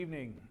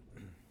Evening.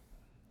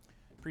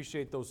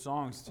 Appreciate those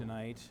songs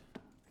tonight.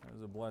 It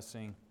was a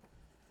blessing.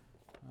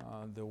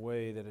 The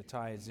way that it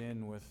ties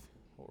in with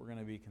what we're going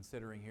to be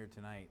considering here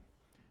tonight.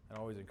 It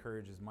always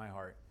encourages my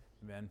heart.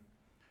 Amen.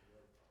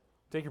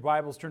 Take your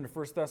Bibles, turn to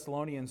 1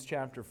 Thessalonians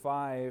chapter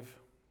 5.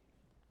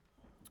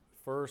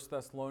 1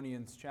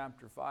 Thessalonians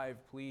chapter 5,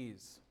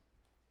 please.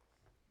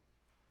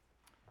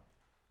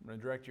 I'm going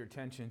to direct your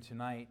attention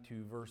tonight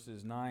to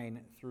verses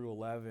 9 through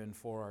 11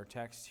 for our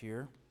text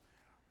here.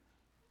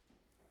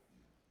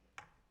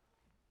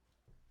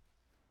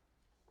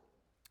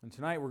 And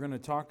tonight we're going to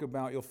talk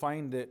about, you'll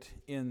find it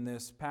in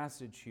this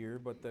passage here,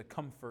 but the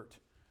comfort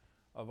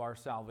of our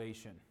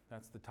salvation.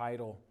 That's the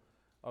title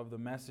of the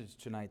message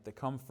tonight, the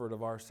comfort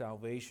of our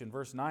salvation.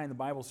 Verse 9, the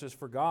Bible says,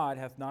 "For God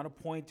hath not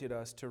appointed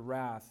us to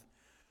wrath,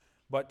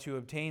 but to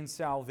obtain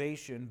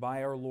salvation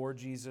by our Lord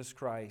Jesus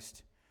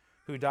Christ,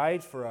 who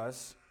died for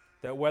us,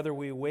 that whether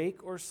we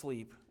wake or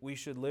sleep, we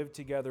should live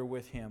together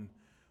with him.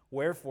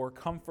 Wherefore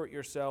comfort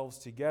yourselves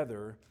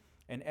together,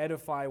 and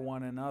edify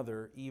one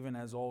another, even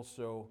as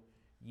also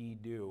ye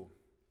do."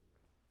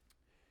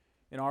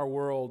 In our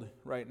world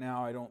right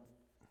now,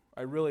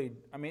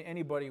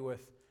 anybody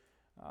with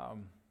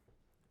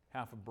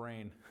half a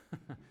brain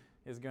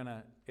is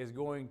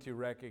going to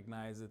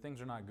recognize that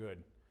things are not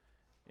good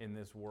in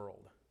this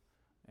world.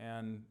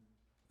 And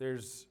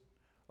there's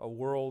a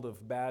world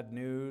of bad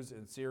news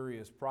and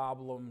serious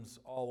problems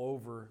all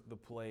over the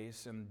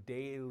place, and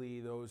daily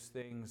those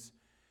things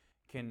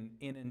can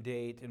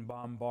inundate and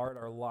bombard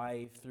our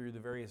life through the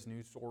various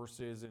news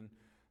sources and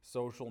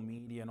social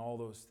media and all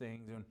those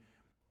things. And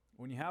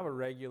when you have a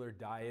regular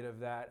diet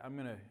of that, I'm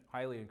going to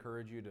highly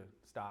encourage you to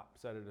stop,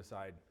 set it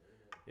aside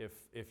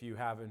if you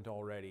haven't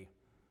already.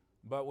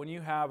 But when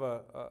you have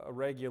a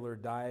regular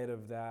diet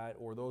of that,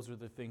 or those are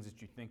the things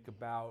that you think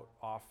about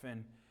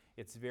often,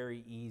 it's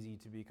very easy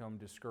to become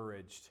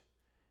discouraged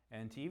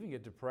and to even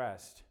get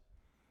depressed.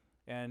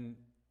 And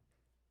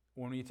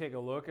when you take a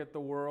look at the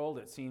world,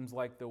 it seems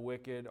like the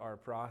wicked are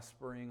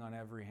prospering on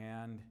every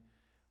hand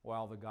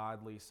while the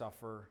godly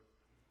suffer.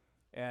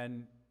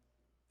 And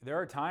there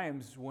are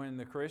times when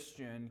the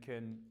Christian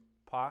can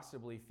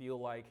possibly feel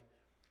like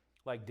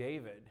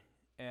David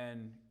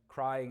and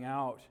crying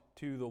out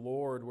to the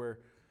Lord, where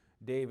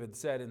David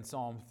said in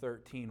Psalm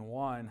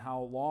 13:1, "How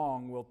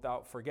long wilt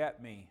thou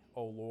forget me,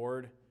 O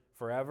Lord,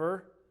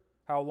 forever?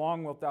 How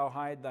long wilt thou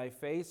hide thy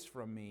face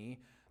from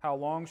me? How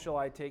long shall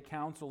I take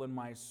counsel in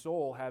my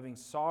soul, having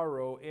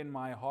sorrow in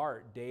my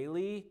heart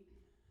daily?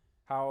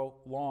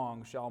 How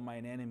long shall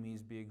mine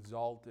enemies be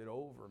exalted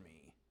over me?"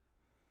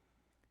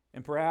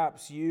 And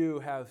perhaps you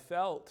have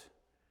felt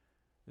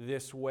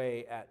this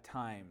way at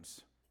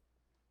times.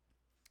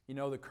 You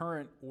know, the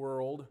current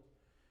world,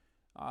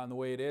 and the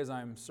way it is,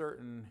 I'm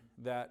certain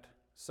that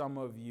some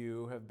of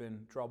you have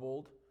been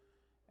troubled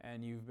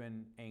and you've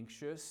been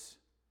anxious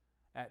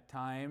at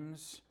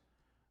times,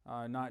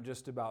 not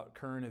just about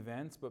current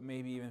events, but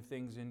maybe even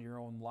things in your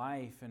own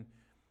life, and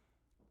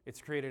it's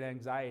created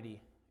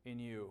anxiety in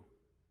you.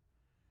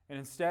 And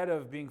instead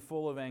of being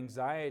full of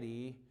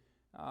anxiety,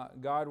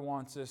 God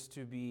wants us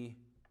to be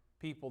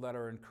people that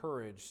are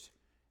encouraged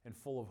and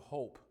full of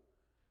hope,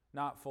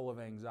 not full of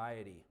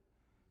anxiety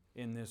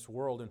in this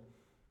world. And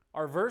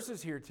our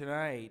verses here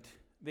tonight,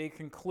 they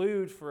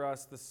conclude for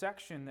us the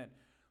section that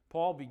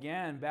Paul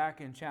began back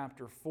in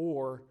chapter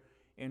 4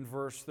 in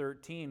verse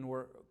 13,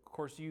 where, of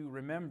course, you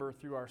remember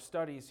through our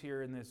studies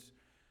here in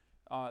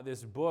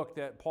this book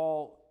that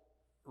Paul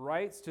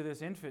writes to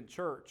this infant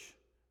church.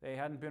 They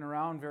hadn't been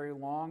around very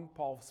long.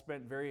 Paul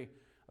spent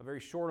a very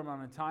short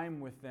amount of time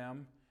with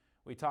them.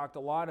 We talked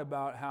a lot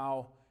about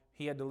how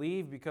he had to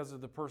leave because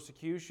of the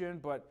persecution,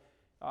 but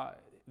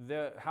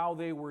how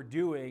they were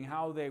doing,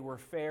 how they were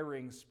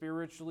faring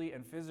spiritually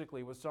and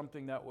physically was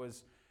something that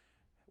was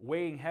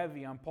weighing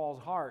heavy on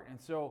Paul's heart.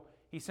 And so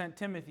he sent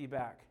Timothy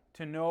back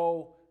to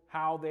know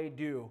how they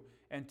do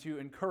and to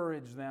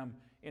encourage them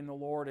in the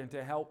Lord and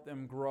to help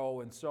them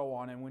grow and so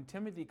on. And when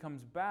Timothy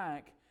comes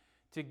back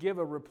to give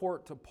a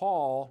report to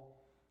Paul,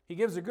 he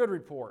gives a good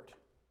report.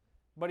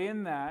 But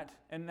in that,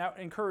 and that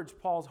encouraged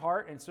Paul's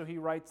heart, and so he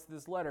writes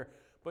this letter.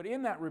 But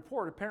in that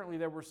report, apparently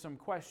there were some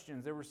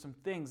questions, there were some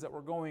things that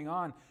were going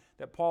on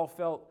that Paul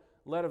felt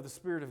led of the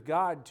Spirit of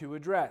God to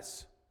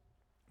address.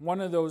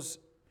 One of those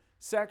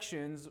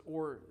sections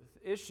or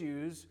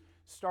issues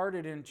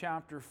started in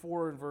chapter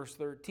 4 and verse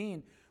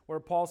 13, where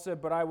Paul said,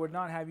 "But I would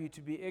not have you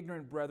to be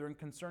ignorant, brethren,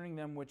 concerning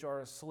them which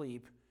are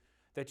asleep,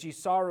 that ye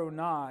sorrow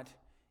not,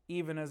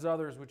 even as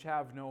others which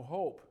have no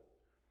hope."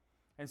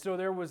 And so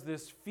there was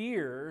this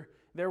fear,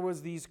 there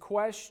was these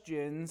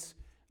questions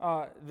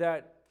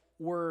that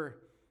were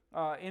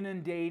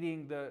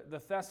inundating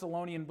the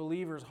Thessalonian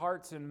believers'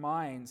 hearts and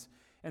minds.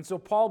 And so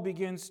Paul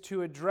begins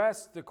to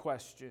address the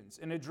questions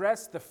and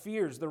address the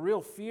fears, the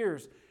real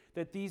fears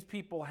that these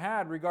people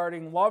had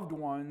regarding loved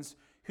ones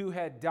who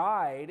had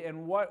died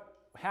and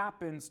what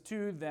happens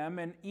to them,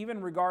 and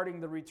even regarding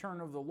the return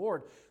of the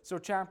Lord. So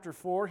chapter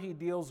 4, he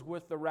deals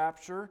with the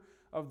rapture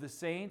of the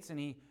saints, and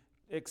he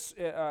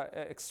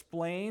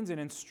explains and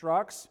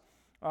instructs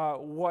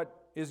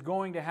what is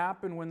going to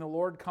happen when the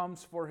Lord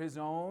comes for His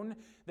own,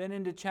 then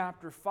into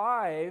chapter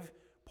 5,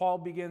 Paul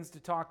begins to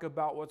talk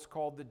about what's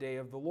called the day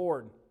of the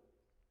Lord.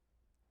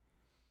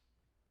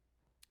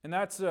 And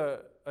that's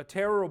a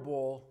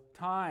terrible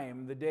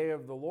time, the day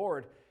of the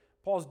Lord.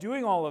 Paul's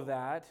doing all of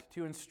that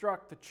to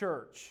instruct the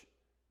church,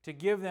 to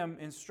give them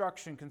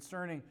instruction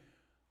concerning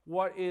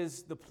what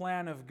is the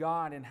plan of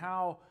God and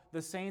how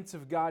the saints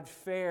of God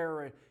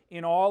fare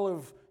in all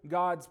of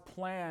God's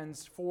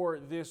plans for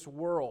this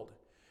world.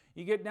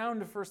 You get down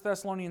to 1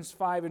 Thessalonians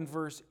 5 and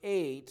verse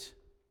 8,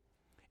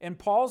 and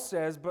Paul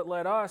says, "But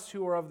let us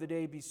who are of the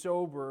day be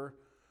sober,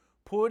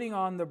 putting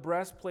on the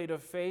breastplate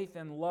of faith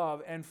and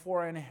love, and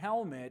for an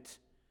helmet,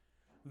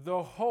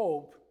 the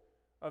hope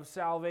of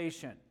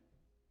salvation."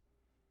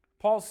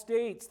 Paul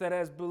states that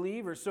as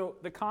believers, so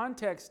the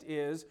context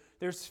is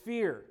there's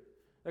fear.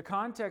 The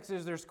context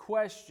is there's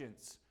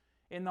questions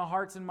in the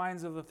hearts and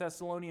minds of the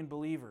Thessalonian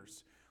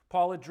believers.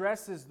 Paul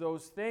addresses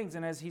those things,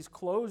 and as he's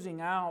closing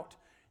out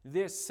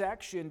this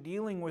section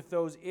dealing with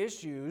those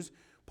issues,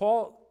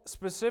 Paul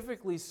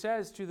specifically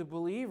says to the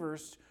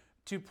believers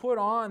to put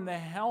on the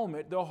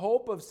helmet, the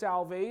hope of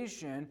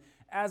salvation,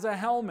 as a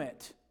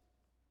helmet.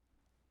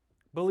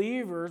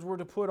 Believers were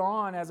to put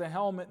on as a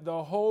helmet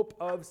the hope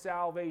of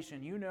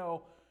salvation. You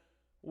know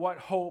what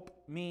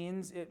hope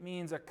means. It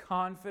means a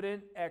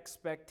confident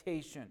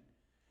expectation.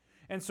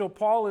 And so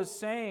Paul is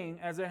saying,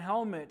 as a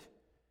helmet,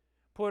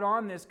 put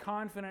on this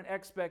confident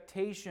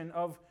expectation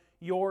of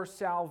your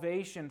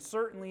salvation.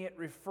 Certainly it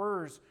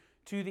refers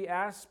to the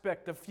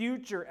aspect, the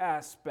future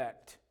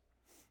aspect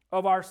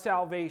of our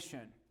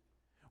salvation,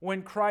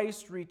 when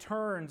Christ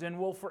returns and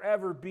will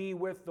forever be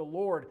with the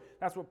Lord.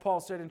 That's what Paul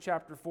said in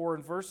chapter 4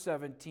 and verse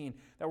 17,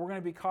 that we're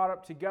going to be caught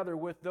up together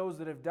with those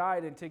that have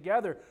died, and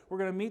together we're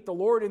going to meet the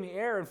Lord in the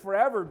air and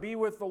forever be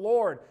with the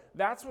Lord.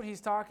 That's what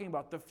he's talking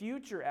about, the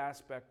future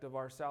aspect of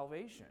our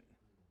salvation.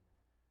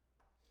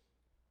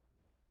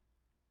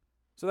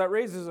 So that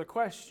raises a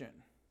question.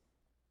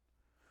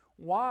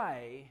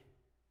 Why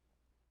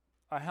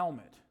a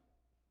helmet?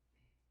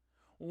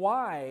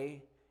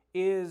 Why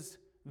is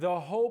the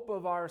hope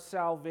of our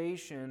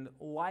salvation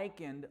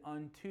likened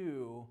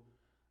unto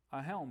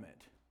a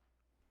helmet?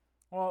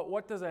 Well,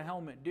 what does a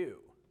helmet do?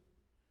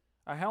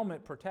 A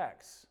helmet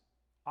protects,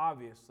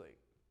 obviously,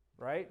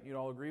 right? You'd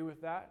all agree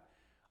with that?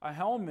 A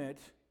helmet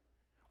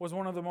was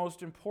one of the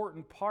most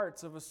important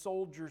parts of a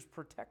soldier's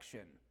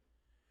protection.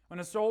 When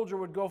a soldier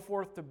would go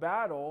forth to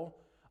battle,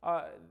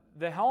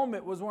 the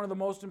helmet was one of the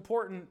most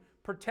important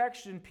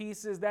protection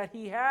pieces that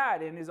he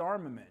had in his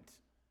armament.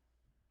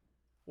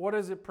 What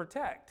does it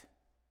protect?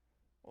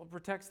 Well, it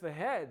protects the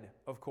head,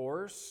 of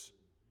course.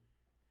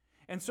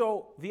 And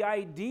so the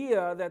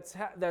idea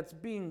that's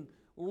being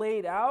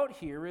laid out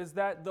here is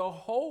that the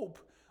hope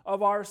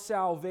of our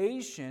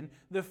salvation,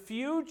 the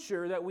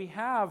future that we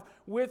have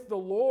with the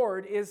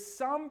Lord, is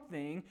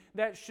something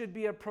that should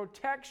be a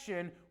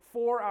protection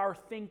for our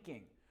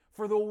thinking,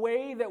 for the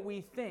way that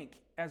we think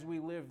as we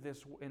live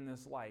in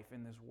this life,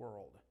 in this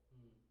world.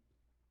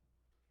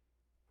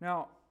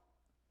 Now,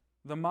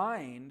 the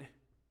mind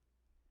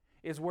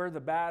is where the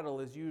battle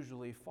is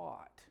usually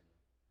fought.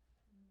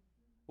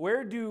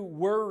 Where do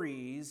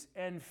worries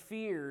and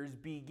fears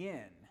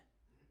begin?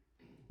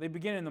 They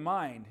begin in the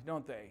mind,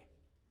 don't they?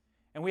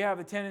 And we have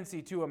a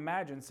tendency to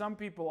imagine. Some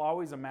people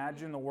always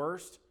imagine the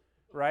worst,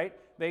 right?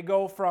 They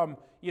go from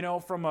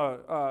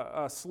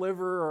a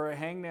sliver or a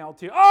hangnail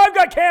to, "Oh, I've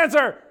got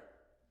cancer!"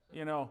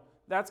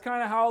 That's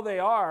kind of how they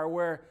are,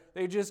 where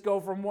they just go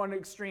from one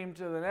extreme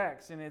to the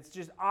next, and it's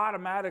just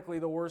automatically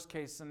the worst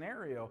case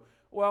scenario.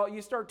 Well,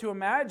 you start to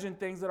imagine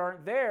things that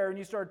aren't there, and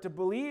you start to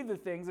believe the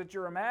things that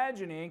you're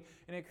imagining,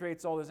 and it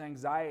creates all this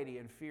anxiety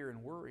and fear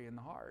and worry in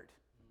the heart.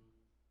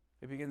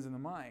 It begins in the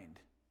mind,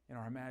 in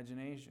our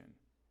imagination.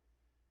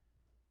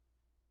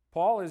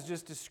 Paul has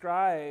just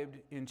described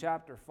in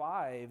chapter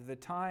 5 the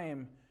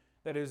time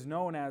that is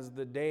known as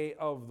the day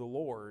of the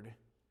Lord,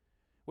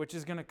 which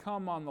is going to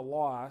come on the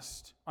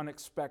lost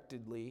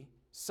unexpectedly,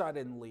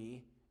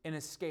 suddenly,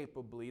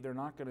 inescapably. They're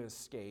not going to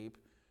escape.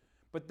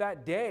 But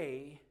that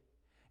day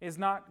is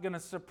not going to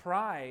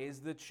surprise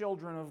the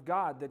children of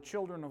God, the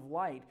children of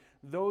light,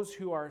 those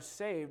who are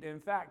saved. In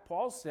fact,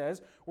 Paul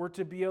says we're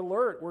to be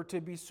alert, we're to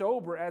be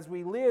sober as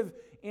we live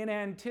in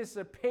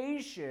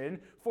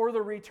anticipation for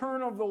the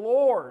return of the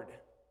Lord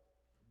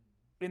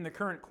in the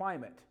current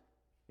climate.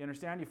 You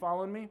understand? You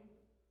following me?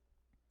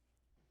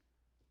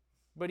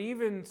 But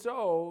even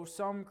so,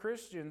 some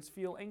Christians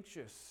feel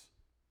anxious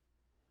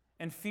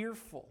and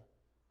fearful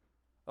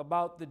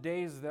about the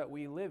days that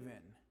we live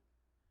in.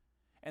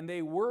 And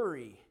they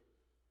worry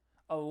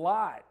a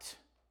lot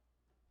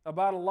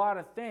about a lot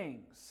of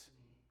things.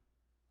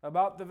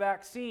 About the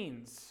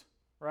vaccines,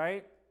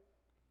 right?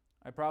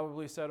 I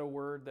probably said a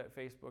word that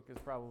Facebook is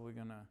probably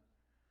going to,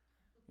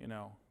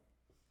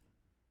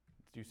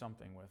 do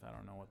something with. I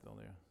don't know what they'll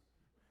do.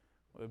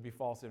 It would be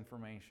false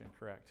information,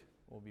 correct?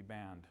 We'll be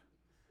banned.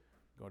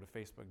 Go to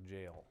Facebook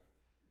jail.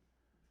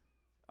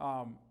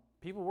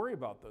 People worry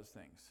about those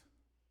things.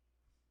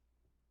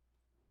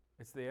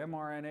 It's the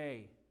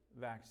mRNA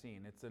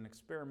vaccine. It's an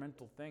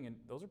experimental thing, and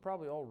those are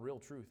probably all real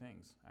true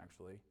things,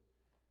 actually.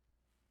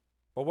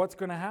 But what's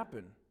going to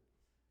happen?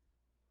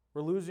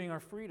 We're losing our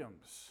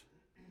freedoms.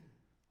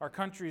 Our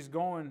country's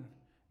going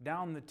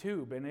down the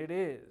tube, and it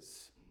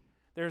is.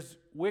 There's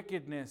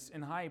wickedness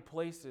in high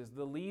places.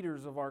 The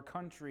leaders of our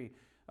country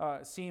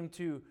seem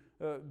to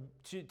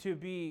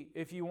be,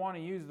 if you want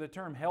to use the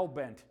term,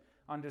 hell-bent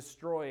on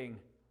destroying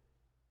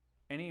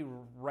any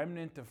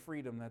remnant of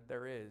freedom that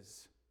there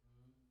is.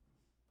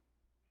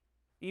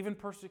 Even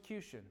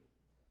persecution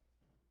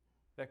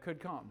that could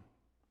come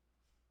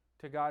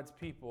to God's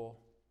people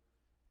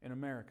in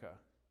America.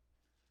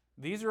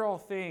 These are all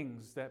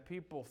things that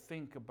people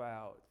think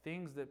about,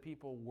 things that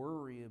people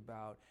worry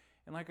about.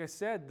 And like I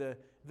said,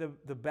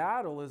 the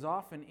battle is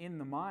often in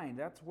the mind.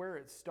 That's where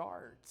it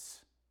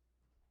starts.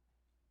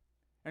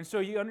 And so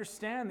you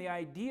understand the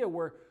idea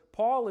where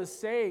Paul is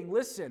saying,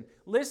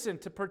 listen,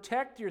 to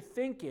protect your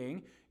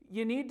thinking,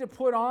 you need to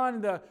put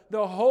on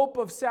the hope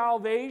of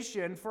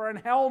salvation for an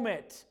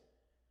helmet.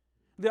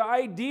 The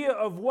idea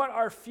of what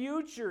our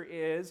future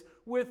is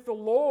with the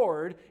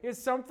Lord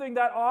is something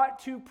that ought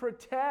to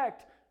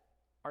protect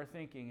our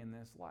thinking in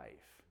this life.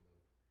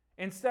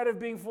 Instead of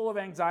being full of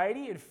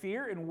anxiety and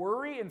fear and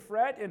worry and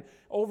fret and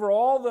over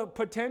all the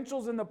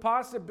potentials and the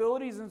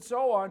possibilities and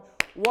so on,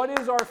 what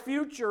is our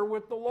future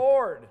with the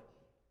Lord?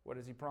 What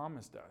has He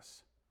promised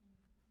us?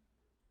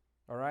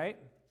 All right?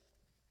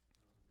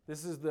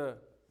 This is the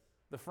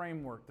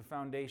framework, the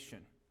foundation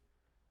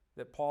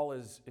that Paul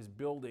is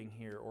building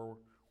here or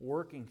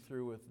working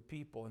through with the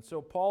people. And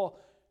so Paul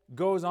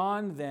goes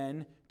on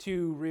then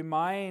to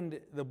remind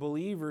the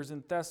believers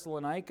in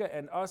Thessalonica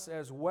and us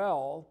as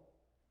well.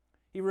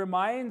 He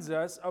reminds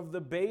us of the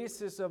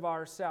basis of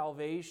our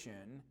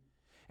salvation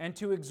and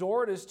to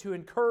exhort us to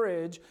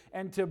encourage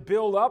and to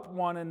build up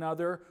one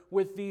another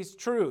with these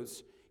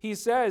truths. He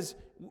says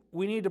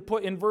we need to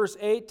put in verse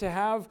 8 to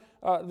have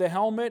the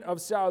helmet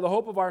of the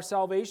hope of our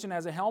salvation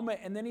as a helmet.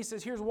 And then he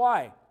says, here's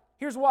why.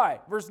 Here's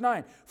why. Verse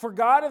 9. For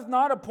God hath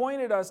not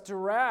appointed us to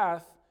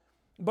wrath,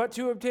 but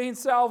to obtain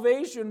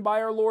salvation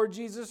by our Lord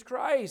Jesus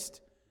Christ,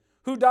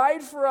 who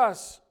died for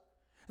us,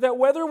 that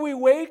whether we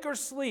wake or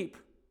sleep,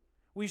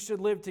 we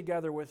should live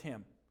together with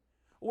Him.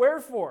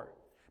 Wherefore,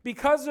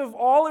 because of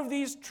all of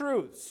these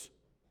truths,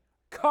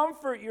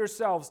 comfort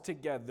yourselves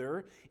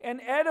together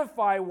and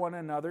edify one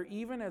another,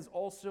 even as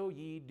also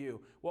ye do.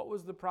 What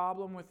was the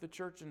problem with the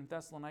church in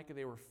Thessalonica?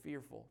 They were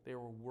fearful. They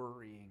were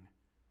worrying.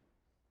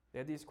 They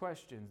had these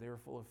questions. They were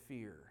full of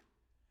fear.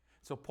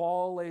 So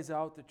Paul lays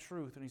out the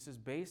truth, and he says,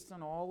 based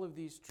on all of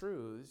these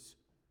truths,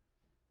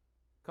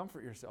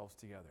 comfort yourselves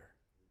together.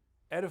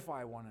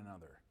 Edify one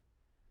another.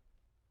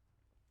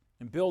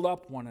 And build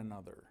up one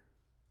another.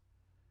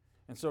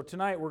 And so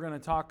tonight we're going to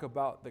talk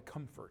about the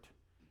comfort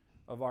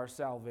of our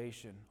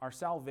salvation. Our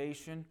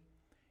salvation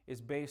is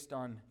based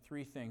on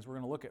three things. We're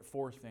going to look at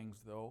four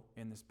things, though,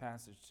 in this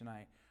passage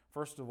tonight.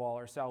 First of all,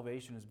 our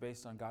salvation is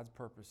based on God's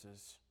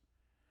purposes.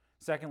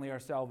 Secondly, our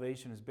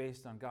salvation is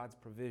based on God's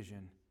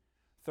provision.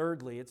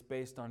 Thirdly, it's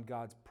based on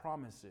God's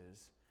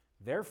promises.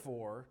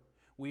 Therefore,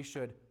 we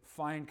should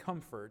find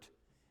comfort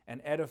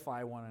and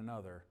edify one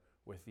another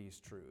with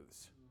these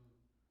truths.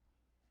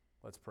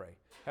 Let's pray.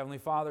 Heavenly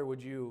Father,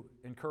 would you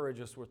encourage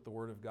us with the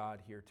Word of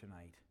God here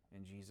tonight?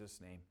 In Jesus'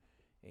 name,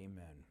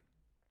 amen.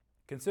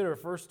 Consider,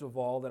 first of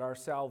all, that our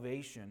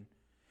salvation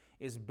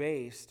is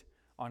based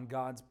on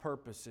God's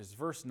purposes.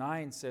 Verse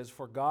 9 says,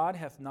 For God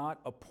hath not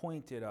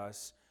appointed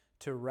us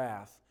to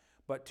wrath,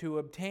 but to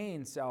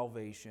obtain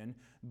salvation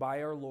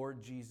by our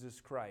Lord Jesus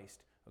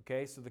Christ.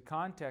 Okay, so the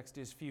context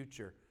is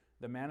future.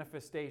 The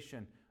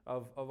manifestation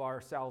of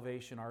our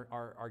salvation,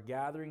 our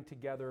gathering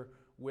together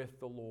with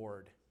the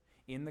Lord,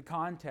 in the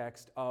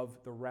context of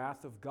the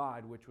wrath of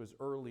God, which was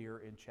earlier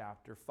in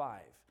chapter 5.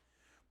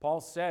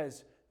 Paul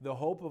says the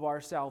hope of our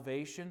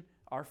salvation,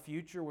 our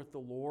future with the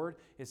Lord,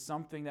 is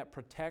something that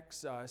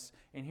protects us.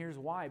 And here's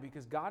why.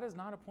 Because God has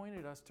not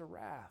appointed us to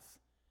wrath.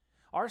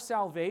 Our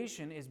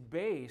salvation is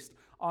based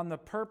on the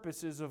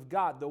purposes of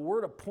God. The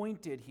word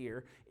appointed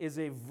here is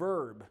a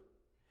verb.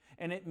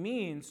 And it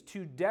means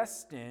to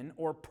destine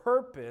or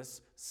purpose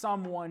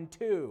someone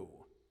to.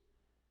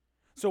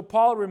 So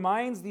Paul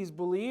reminds these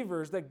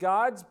believers that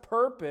God's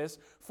purpose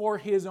for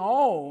His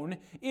own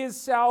is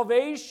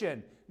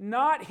salvation,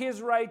 not His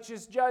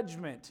righteous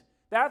judgment.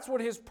 That's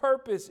what His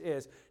purpose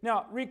is.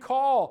 Now,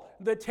 recall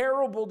the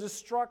terrible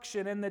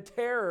destruction and the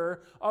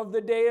terror of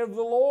the day of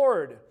the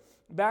Lord.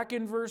 Back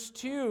in verse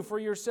 2, For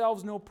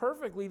yourselves know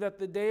perfectly that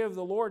the day of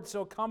the Lord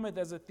so cometh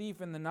as a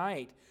thief in the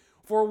night.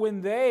 For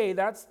when they,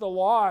 that's the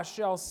law,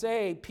 shall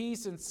say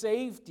peace and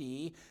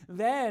safety,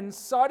 then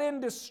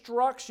sudden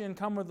destruction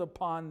cometh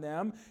upon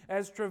them,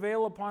 as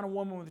travail upon a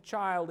woman with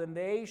child, and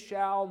they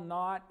shall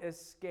not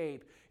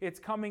escape. It's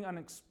coming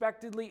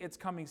unexpectedly, it's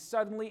coming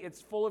suddenly,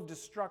 it's full of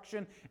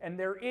destruction, and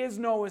there is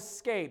no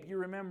escape. You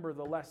remember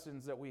the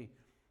lessons that we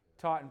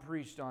taught and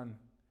preached on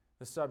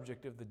the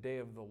subject of the day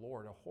of the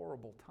Lord, a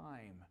horrible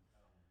time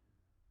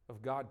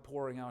of God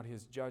pouring out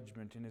His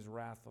judgment and His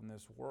wrath on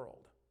this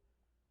world.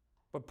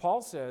 But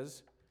Paul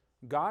says,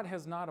 God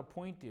has not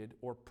appointed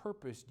or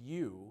purposed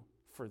you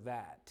for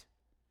that.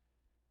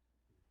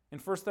 In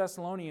 1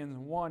 Thessalonians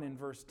 1 in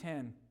verse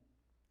 10,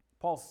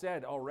 Paul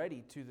said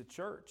already to the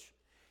church,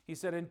 he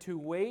said, "And to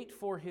wait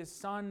for his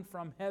Son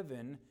from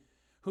heaven,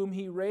 whom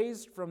he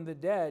raised from the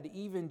dead,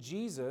 even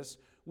Jesus,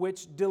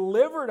 which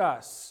delivered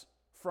us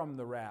from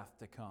the wrath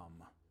to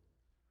come."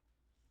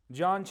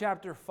 John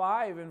chapter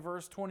 5 and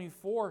verse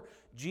 24,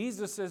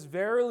 Jesus says,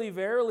 "Verily,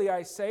 verily,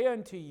 I say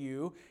unto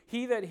you,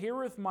 he that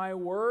heareth my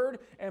word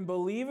and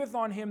believeth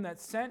on him that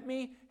sent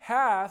me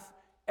hath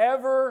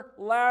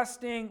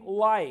everlasting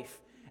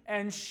life,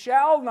 and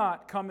shall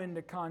not come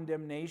into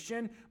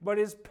condemnation, but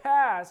is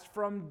passed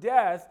from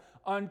death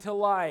unto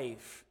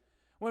life."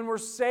 When we're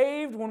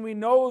saved, when we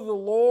know the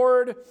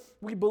Lord,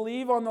 we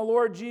believe on the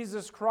Lord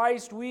Jesus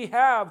Christ, we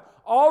have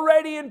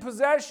already in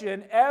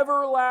possession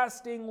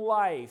everlasting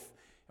life.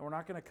 And we're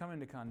not going to come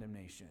into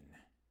condemnation.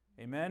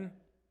 Amen?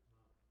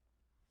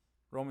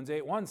 Romans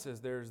 8:1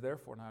 says, "There is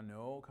therefore now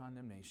no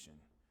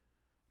condemnation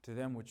to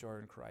them which are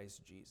in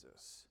Christ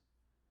Jesus."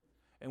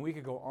 And we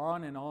could go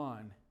on and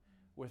on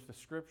with the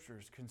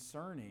Scriptures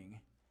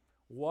concerning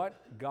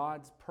what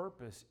God's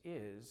purpose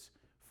is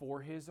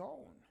for His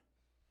own.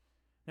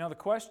 Now the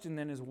question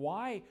then is,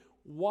 why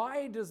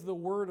does the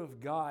Word of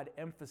God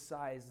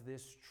emphasize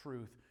this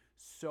truth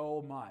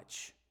so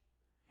much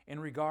in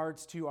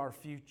regards to our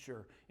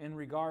future, in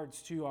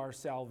regards to our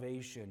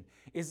salvation?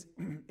 Is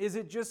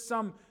it just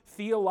some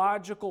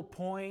theological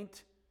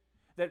point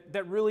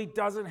that really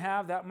doesn't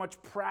have that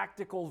much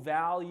practical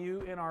value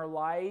in our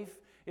life?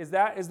 Is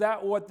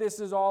that what this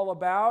is all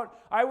about?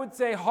 I would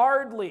say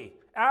hardly.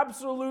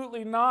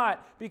 Absolutely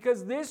not.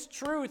 Because this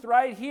truth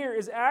right here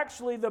is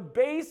actually the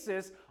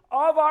basis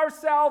of our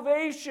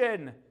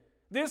salvation.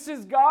 This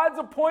is God's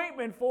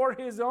appointment for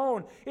His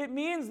own. It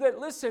means that,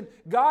 listen,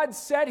 God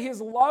set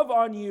His love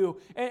on you,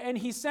 and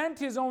He sent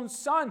His own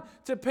Son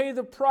to pay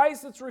the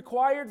price that's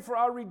required for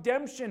our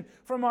redemption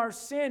from our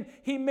sin.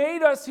 He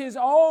made us His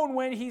own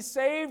when He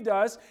saved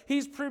us.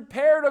 He's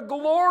prepared a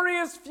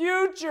glorious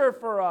future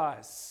for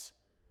us.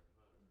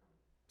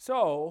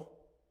 So,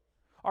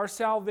 our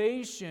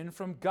salvation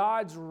from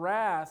God's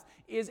wrath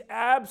is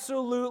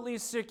absolutely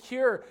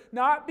secure.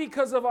 Not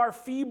because of our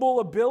feeble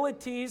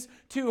abilities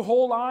to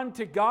hold on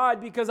to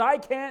God, because I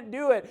can't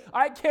do it.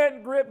 I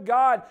can't grip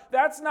God.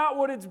 That's not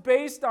what it's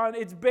based on.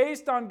 It's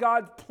based on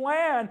God's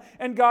plan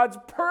and God's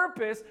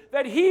purpose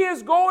that He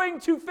is going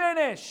to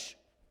finish.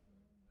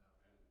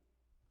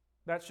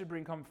 That should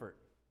bring comfort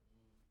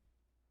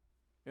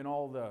in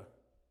all the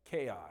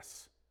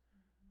chaos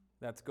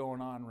that's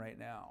going on right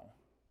now.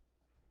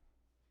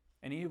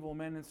 And evil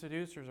men and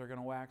seducers are going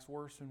to wax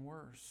worse and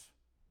worse.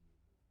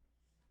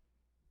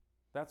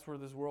 That's where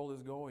this world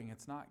is going.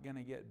 It's not going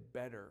to get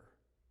better.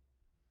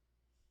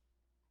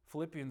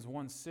 Philippians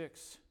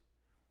 1:6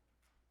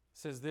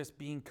 says this,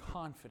 "Being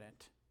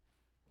confident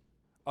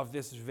of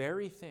this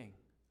very thing,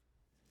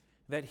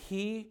 that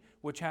He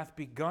which hath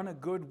begun a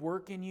good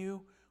work in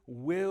you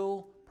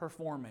will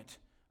perform it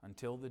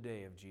until the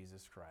day of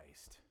Jesus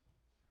Christ."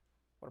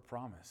 What a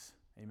promise.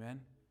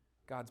 Amen.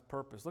 God's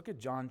purpose. Look at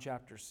John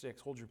chapter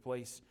 6. Hold your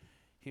place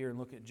here and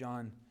look at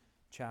John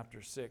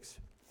chapter 6.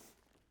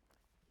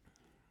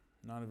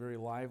 Not a very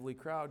lively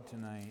crowd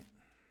tonight.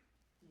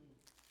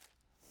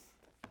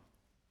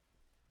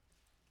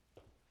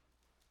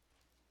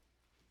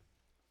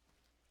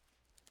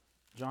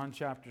 John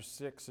chapter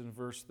 6 and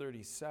verse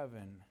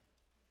 37.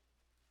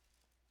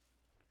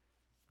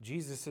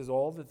 Jesus says,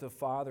 "All that the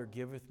Father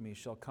giveth me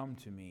shall come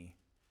to me.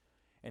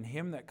 And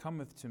him that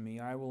cometh to me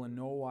I will in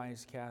no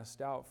wise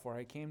cast out. For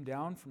I came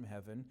down from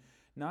heaven,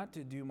 not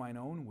to do mine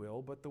own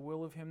will, but the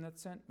will of him that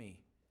sent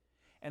me.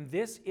 And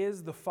this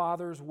is the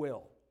Father's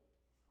will,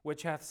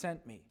 which hath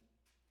sent me,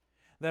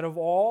 that of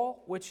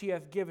all which he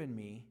hath given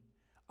me,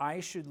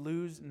 I should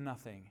lose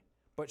nothing,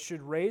 but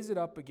should raise it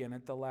up again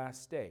at the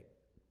last day.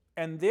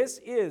 And this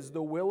is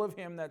the will of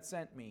him that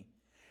sent me,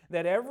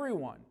 that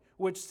everyone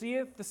which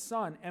seeth the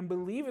Son and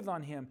believeth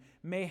on him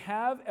may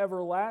have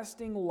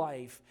everlasting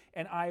life,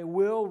 and I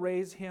will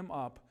raise him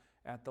up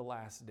at the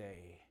last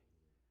day."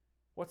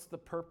 What's the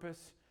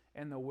purpose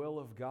and the will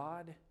of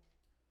God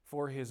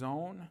for His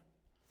own?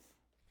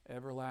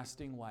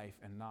 Everlasting life,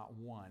 and not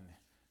one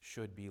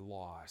should be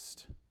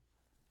lost.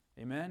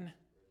 Amen?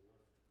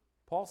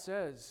 Paul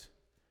says,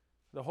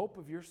 the hope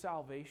of your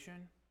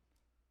salvation,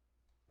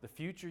 the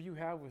future you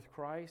have with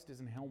Christ, is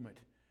an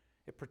helmet.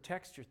 It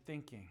protects your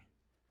thinking,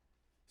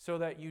 so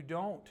that you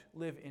don't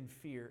live in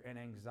fear and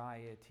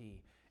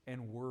anxiety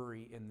and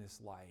worry in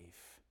this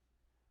life.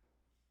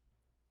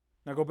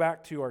 Now go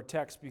back to our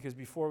text, because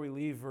before we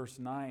leave verse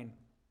 9,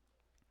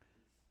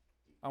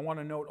 I want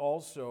to note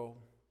also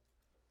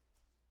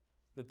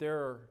that there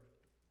are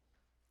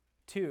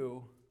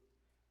two,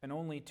 and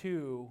only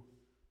two,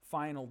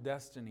 final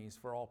destinies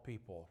for all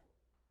people.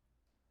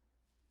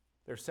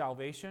 There's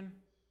salvation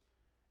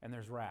and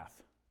there's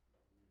wrath.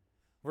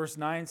 Verse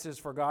 9 says,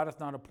 "For God hath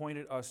not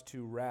appointed us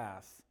to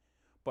wrath,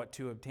 but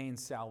to obtain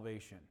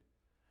salvation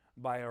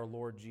by our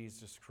Lord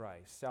Jesus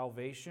Christ."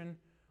 Salvation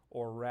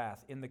or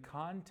wrath. In the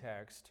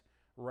context,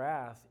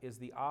 wrath is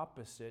the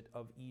opposite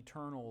of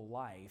eternal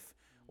life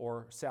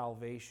or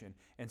salvation.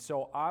 And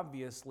so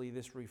obviously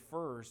this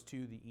refers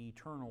to the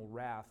eternal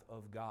wrath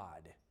of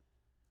God.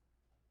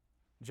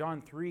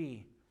 John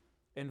 3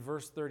 in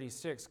verse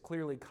 36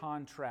 clearly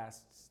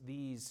contrasts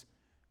these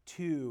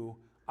two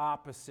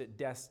opposite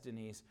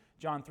destinies.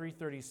 John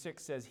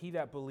 3:36 says, "He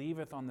that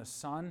believeth on the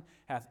Son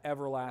hath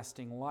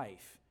everlasting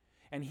life,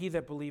 and he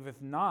that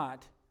believeth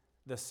not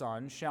the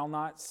Son shall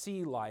not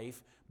see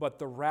life, but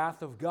the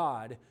wrath of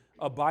God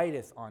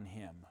abideth on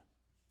him."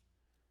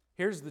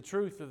 Here's the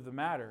truth of the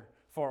matter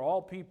for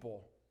all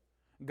people.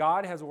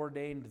 God has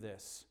ordained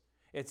this.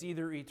 It's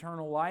either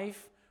eternal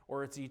life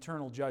or it's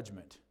eternal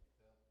judgment,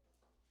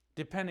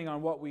 depending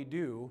on what we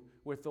do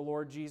with the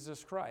Lord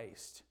Jesus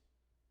Christ.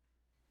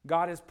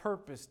 God has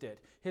purposed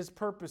it. His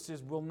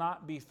purposes will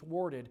not be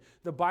thwarted.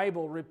 The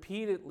Bible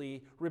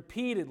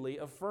repeatedly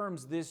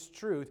affirms this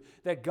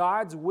truth, that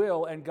God's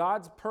will and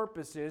God's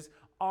purposes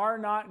are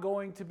not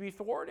going to be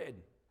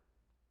thwarted.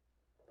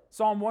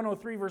 Psalm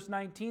 103 verse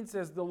 19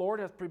 says, "The Lord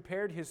hath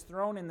prepared His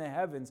throne in the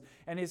heavens,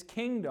 and His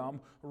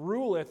kingdom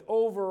ruleth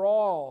over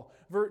all."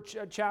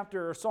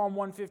 Psalm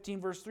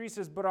 115 verse 3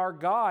 says, "But our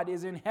God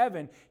is in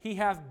heaven. He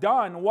hath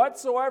done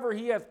whatsoever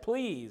He hath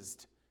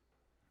pleased."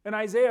 And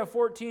Isaiah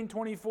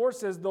 14:24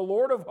 says, "The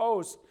Lord of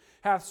hosts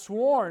hath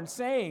sworn,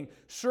 saying,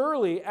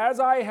 Surely as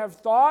I have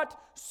thought,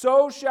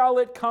 so shall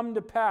it come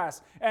to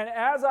pass. And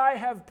as I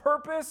have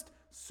purposed,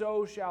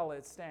 so shall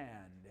it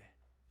stand."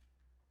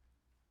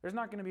 There's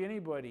not going to be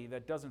anybody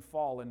that doesn't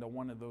fall into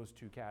one of those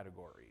two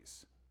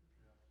categories.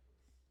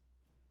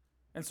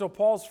 And so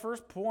Paul's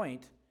first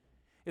point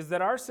is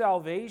that our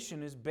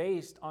salvation is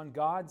based on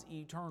God's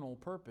eternal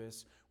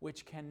purpose,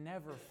 which can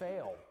never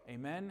fail.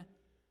 Amen?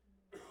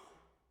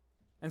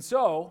 And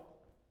so,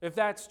 if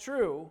that's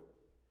true,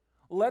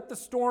 let the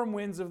storm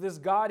winds of this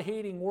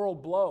God-hating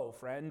world blow,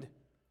 friend.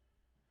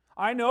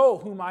 I know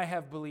whom I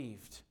have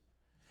believed,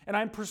 and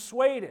I'm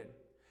persuaded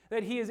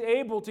that He is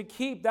able to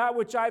keep that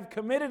which I've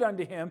committed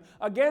unto Him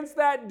against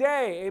that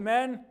day.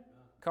 Amen?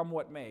 Come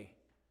what may.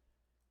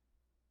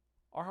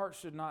 Our hearts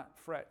should not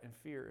fret and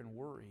fear and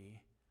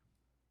worry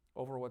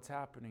over what's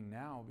happening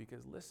now,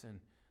 because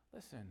listen,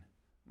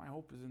 my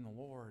hope is in the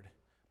Lord.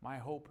 My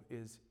hope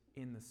is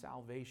in the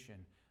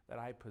salvation that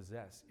I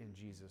possess in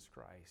Jesus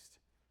Christ.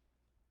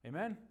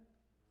 Amen?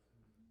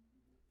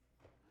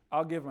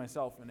 I'll give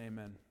myself an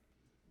amen,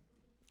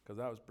 because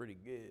that was pretty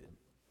good.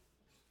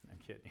 I'm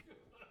kidding.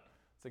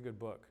 It's a good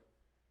book.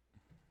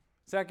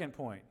 Second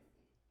point,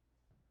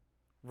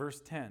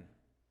 verse 10.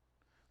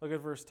 Look at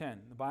verse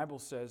 10. The Bible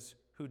says,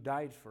 "Who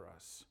died for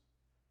us,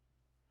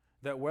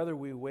 that whether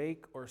we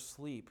wake or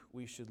sleep,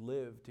 we should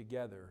live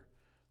together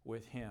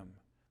with Him."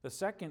 The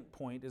second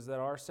point is that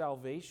our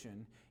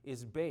salvation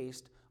is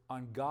based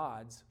on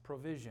God's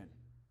provision.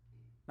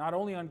 Not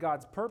only on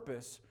God's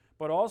purpose,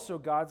 but also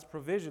God's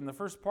provision. The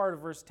first part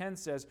of verse 10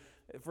 says,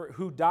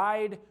 "Who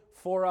died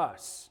for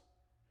us."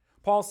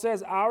 Paul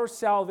says our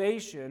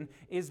salvation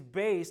is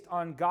based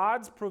on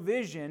God's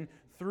provision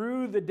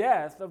through the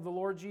death of the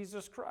Lord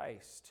Jesus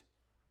Christ.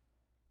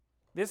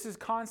 This is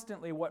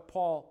constantly what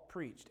Paul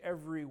preached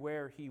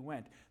everywhere he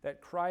went, that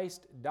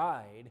Christ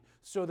died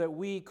so that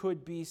we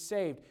could be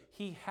saved.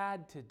 He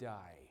had to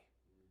die.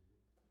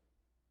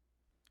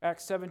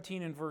 Acts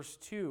 17 and verse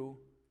 2,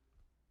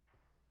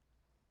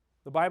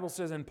 the Bible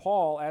says, "And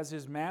Paul, as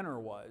his manner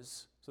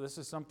was," so this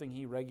is something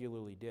he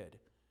regularly did,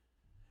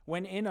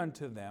 "went in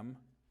unto them,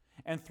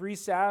 and 3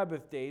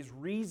 Sabbath days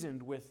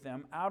reasoned with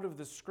them out of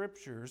the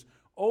Scriptures,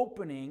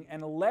 opening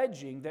and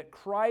alleging that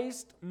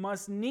Christ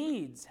must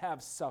needs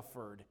have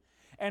suffered,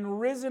 and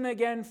risen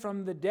again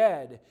from the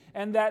dead,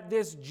 and that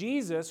this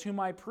Jesus whom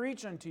I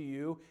preach unto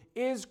you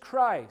is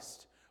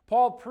Christ."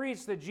 Paul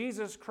preached that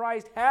Jesus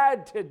Christ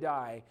had to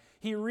die.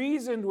 He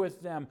reasoned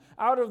with them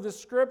out of the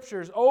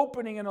Scriptures,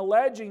 opening and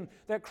alleging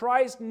that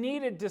Christ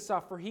needed to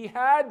suffer. He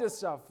had to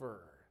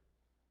suffer.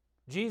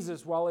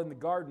 Jesus, while in the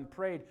garden,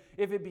 prayed,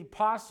 "If it be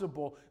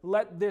possible,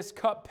 let this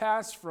cup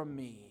pass from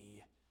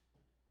me."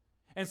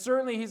 And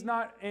certainly He's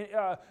not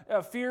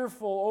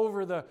fearful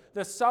over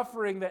the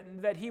suffering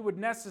that He would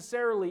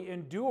necessarily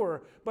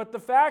endure. But the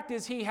fact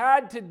is, He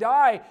had to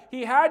die.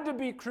 He had to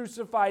be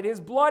crucified. His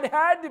blood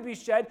had to be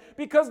shed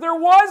because there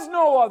was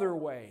no other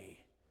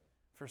way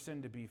for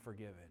sin to be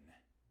forgiven.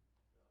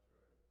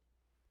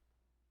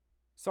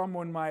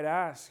 Someone might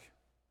ask,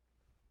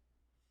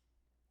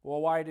 well,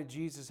 why did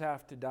Jesus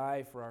have to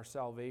die for our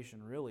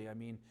salvation, really? I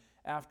mean,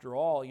 after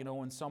all,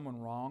 when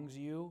someone wrongs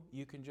you,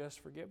 you can just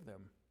forgive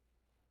them.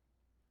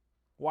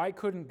 Why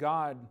couldn't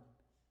God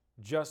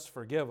just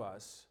forgive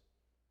us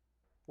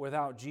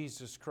without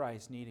Jesus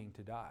Christ needing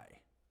to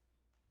die?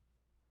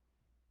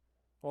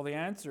 Well, the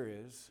answer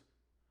is,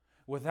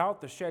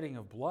 without the shedding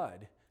of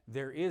blood,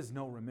 there is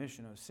no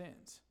remission of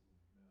sins.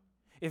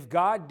 If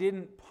God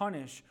didn't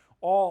punish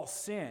all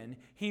sin,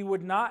 He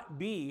would not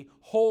be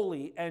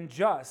holy and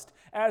just.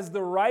 As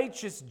the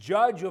righteous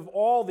judge of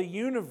all the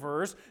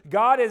universe,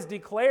 God has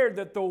declared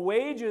that the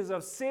wages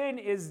of sin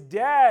is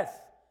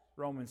death.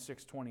 Romans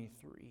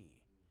 6:23.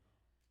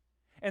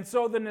 And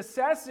so the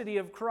necessity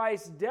of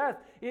Christ's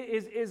death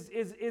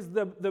is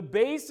the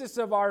basis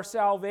of our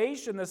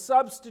salvation. The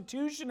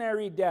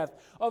substitutionary death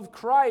of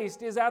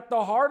Christ is at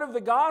the heart of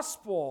the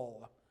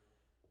gospel.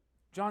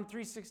 John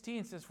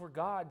 3:16 says, "For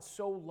God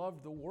so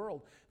loved the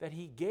world that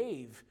He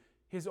gave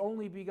His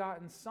only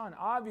begotten Son."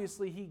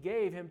 Obviously, He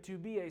gave Him to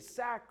be a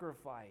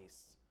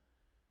sacrifice,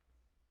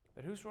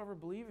 that whosoever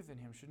believeth in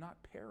Him should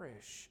not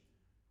perish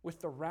with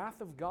the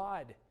wrath of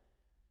God,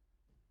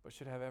 but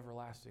should have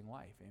everlasting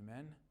life.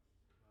 Amen?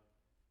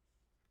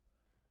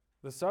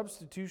 The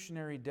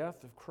substitutionary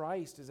death of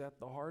Christ is at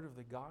the heart of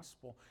the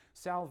gospel.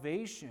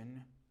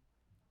 Salvation,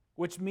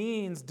 which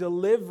means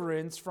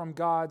deliverance from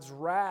God's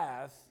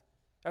wrath.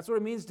 That's what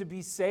it means to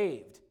be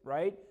saved,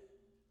 right?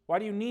 Why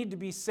do you need to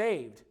be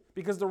saved?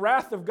 Because the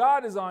wrath of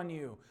God is on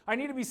you. I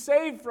need to be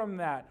saved from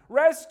that,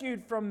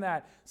 rescued from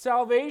that.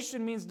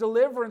 Salvation means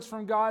deliverance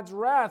from God's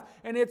wrath,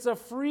 and it's a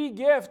free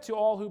gift to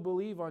all who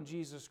believe on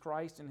Jesus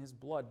Christ and His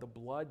blood, the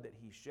blood that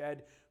He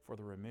shed for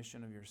the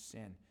remission of your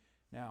sin.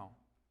 Now,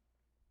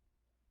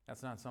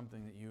 that's not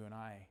something that you and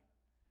I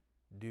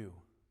do.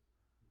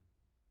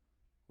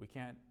 We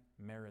can't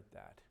merit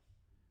that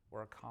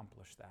or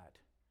accomplish that.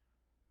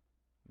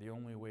 The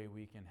only way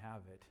we can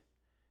have it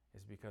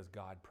is because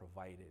God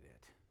provided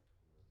it.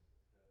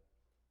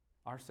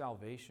 Our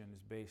salvation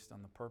is based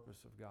on the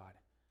purpose of God,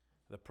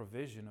 the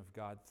provision of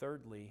God.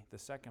 Thirdly, the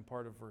second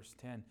part of verse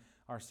 10,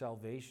 our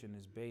salvation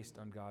is based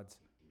on God's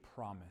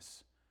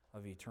promise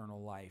of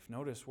eternal life.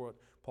 Notice what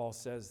Paul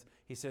says.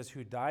 He says,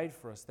 "Who died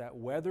for us, that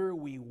whether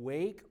we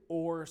wake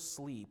or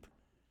sleep,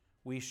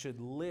 we should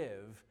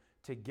live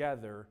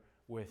together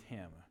with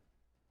Him."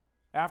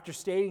 After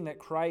stating that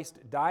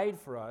Christ died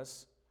for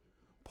us,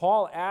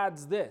 Paul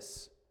adds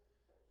this,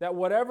 that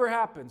whatever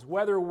happens,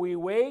 whether we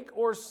wake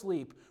or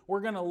sleep, we're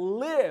going to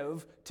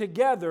live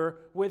together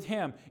with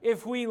Him.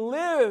 If we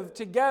live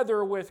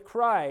together with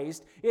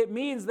Christ, it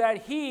means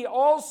that He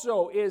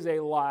also is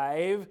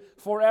alive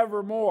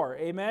forevermore.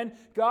 Amen?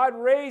 God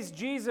raised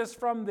Jesus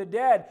from the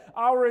dead.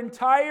 Our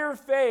entire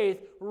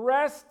faith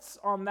rests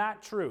on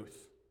that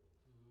truth.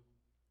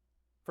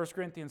 1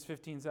 Corinthians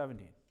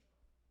 15:17.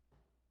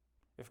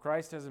 If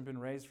Christ hasn't been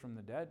raised from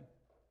the dead,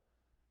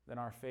 then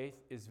our faith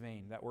is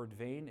vain. That word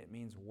vain, it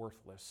means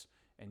worthless,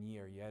 and ye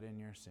are yet in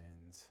your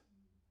sins.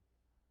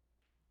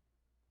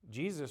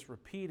 Jesus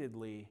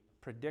repeatedly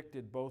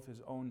predicted both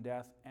His own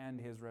death and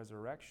His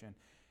resurrection.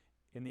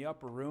 In the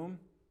upper room,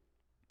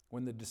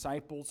 when the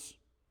disciples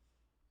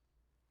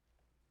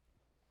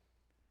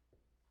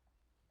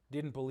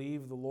didn't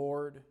believe the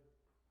Lord,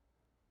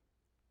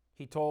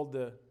 He told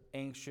the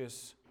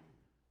anxious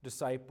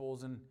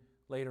disciples, and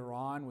later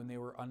on when they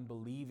were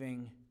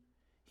unbelieving,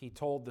 He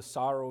told the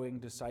sorrowing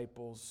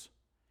disciples,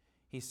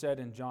 He said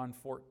in John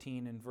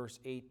 14 and verse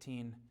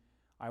 18,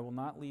 "I will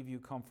not leave you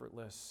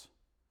comfortless.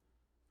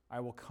 I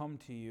will come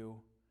to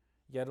you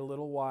yet a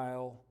little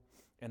while,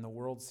 and the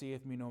world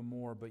seeth me no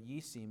more, but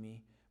ye see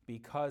me.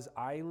 Because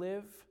I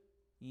live,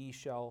 ye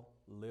shall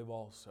live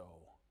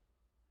also."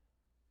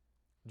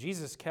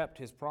 Jesus kept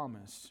His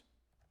promise.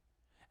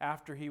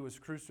 After He was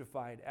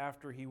crucified,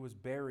 after He was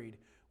buried,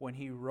 when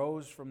He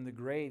rose from the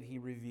grave, He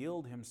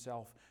revealed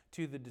Himself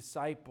to the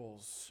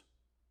disciples.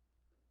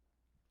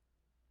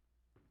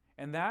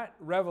 And that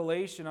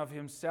revelation of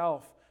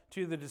Himself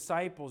to the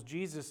disciples,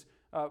 Jesus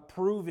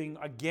proving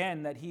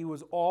again that He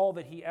was all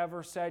that He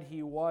ever said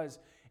He was,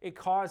 it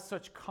caused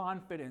such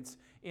confidence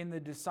in the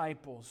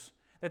disciples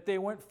that they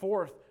went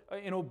forth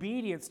in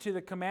obedience to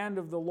the command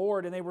of the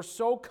Lord, and they were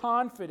so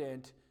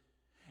confident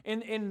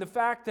in the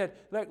fact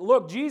that,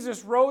 look,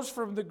 Jesus rose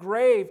from the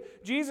grave.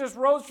 Jesus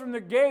rose from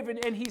the grave,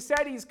 and He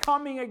said He's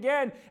coming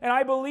again. And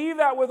I believe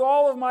that with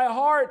all of my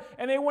heart.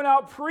 And they went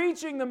out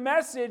preaching the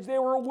message. They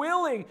were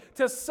willing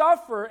to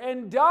suffer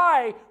and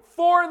die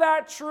for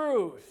that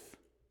truth.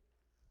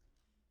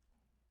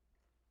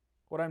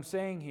 What I'm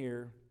saying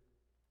here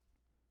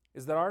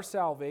is that our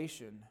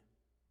salvation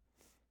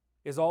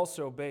is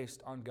also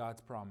based on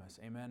God's promise.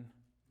 Amen?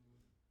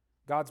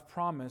 God's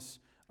promise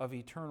of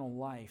eternal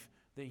life.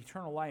 The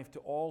eternal life to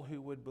all who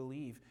would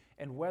believe.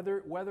 And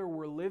whether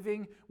we're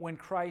living when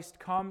Christ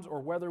comes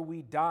or whether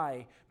we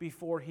die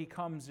before He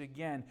comes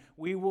again,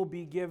 we will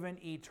be given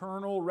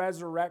eternal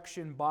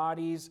resurrection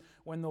bodies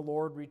when the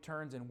Lord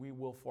returns, and we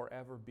will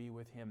forever be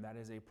with Him. That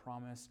is a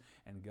promise,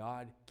 and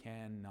God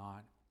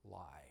cannot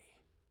lie.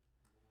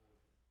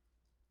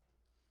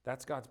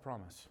 That's God's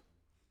promise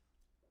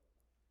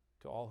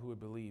to all who would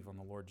believe on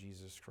the Lord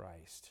Jesus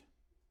Christ.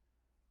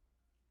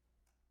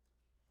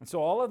 And so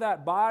all of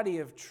that body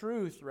of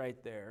truth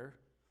right there,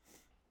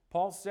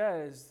 Paul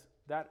says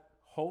that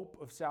hope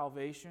of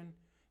salvation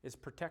is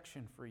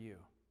protection for you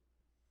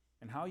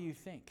and how you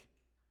think,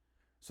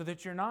 so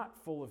that you're not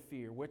full of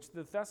fear, which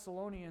the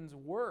Thessalonians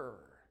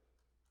were.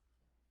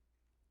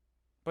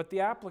 But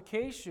the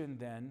application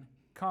then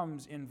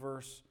comes in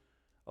verse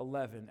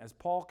 11. As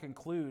Paul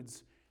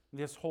concludes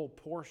this whole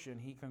portion,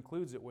 he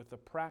concludes it with a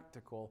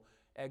practical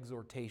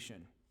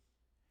exhortation.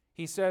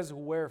 He says,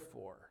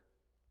 "Wherefore?"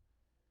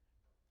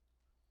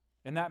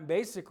 And that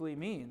basically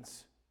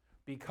means,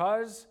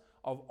 because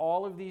of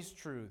all of these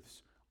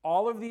truths,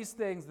 all of these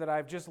things that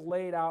I've just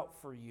laid out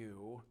for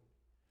you,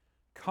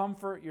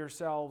 comfort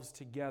yourselves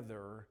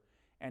together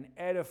and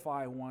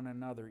edify one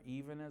another,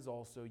 even as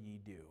also ye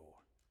do.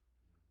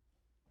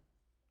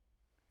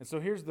 And so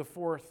here's the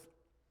fourth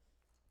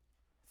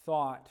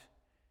thought,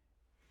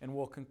 and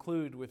we'll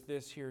conclude with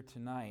this here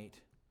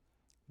tonight.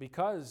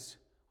 Because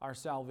our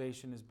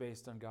salvation is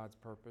based on God's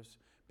purpose,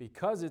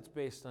 because it's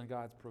based on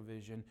God's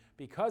provision,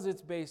 because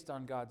it's based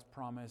on God's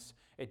promise,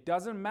 it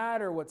doesn't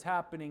matter what's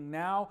happening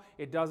now,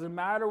 it doesn't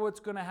matter what's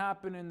going to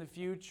happen in the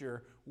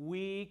future,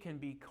 we can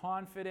be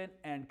confident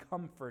and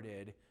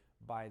comforted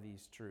by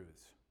these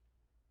truths.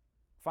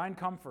 Find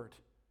comfort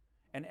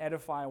and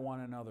edify one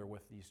another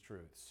with these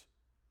truths.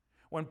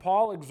 When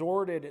Paul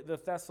exhorted the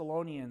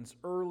Thessalonians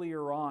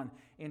earlier on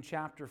in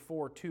chapter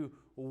 4 to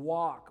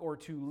walk or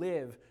to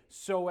live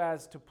so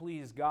as to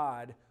please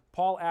God,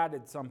 Paul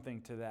added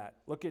something to that.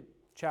 Look at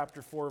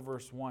chapter 4,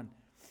 verse 1.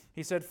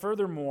 He said,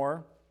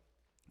 "Furthermore,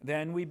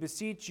 then we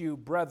beseech you,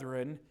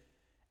 brethren,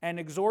 and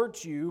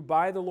exhort you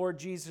by the Lord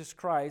Jesus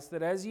Christ,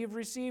 that as ye have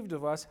received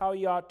of us how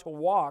ye ought to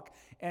walk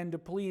and to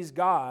please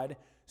God,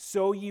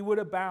 so ye would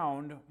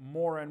abound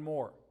more and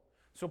more."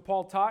 So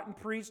Paul taught and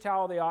preached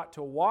how they ought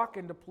to walk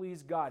and to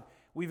please God.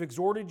 We've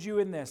exhorted you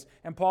in this.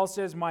 And Paul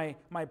says, my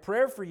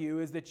prayer for you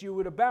is that you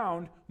would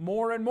abound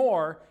more and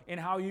more in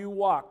how you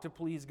walk to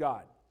please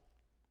God.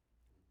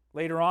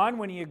 Later on,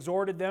 when he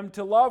exhorted them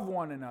to love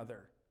one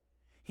another,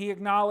 he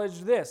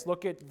acknowledged this.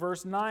 Look at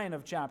verse 9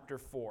 of chapter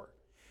 4.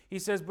 He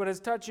says, "But as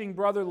touching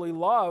brotherly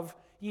love,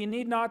 ye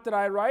need not that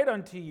I write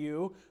unto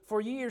you,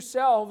 for ye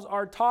yourselves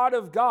are taught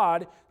of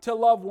God to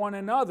love one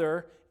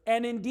another,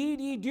 and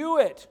indeed ye do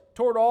it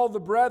toward all the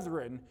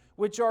brethren,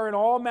 which are in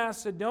all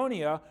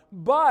Macedonia.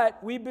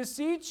 But we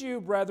beseech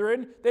you,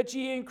 brethren, that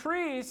ye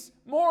increase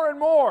more and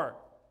more."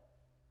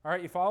 All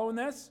right, you following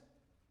this?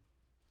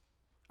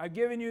 I've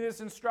given you this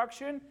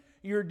instruction.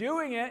 You're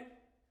doing it.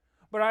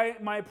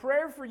 But my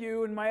prayer for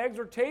you and my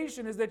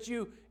exhortation is that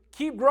you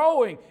keep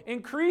growing,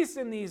 increase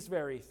in these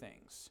very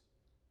things.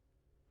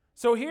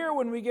 So here,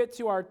 when we get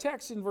to our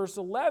text in verse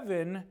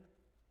 11,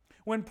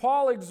 when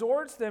Paul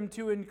exhorts them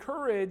to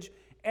encourage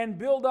and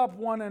build up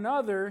one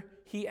another,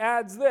 he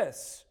adds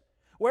this: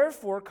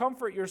 "Wherefore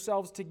comfort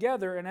yourselves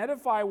together and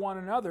edify one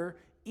another,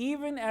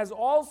 even as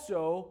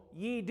also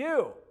ye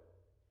do."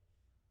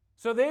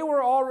 So they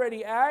were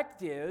already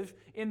active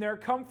in their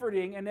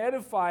comforting and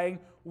edifying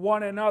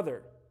one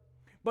another.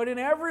 But in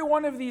every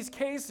one of these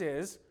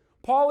cases,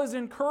 Paul is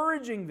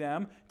encouraging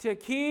them to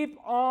keep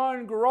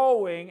on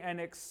growing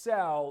and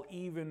excel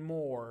even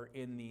more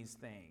in these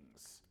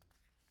things.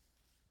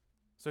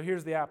 So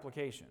here's the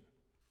application.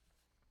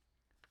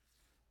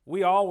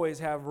 We always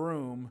have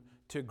room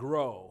to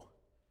grow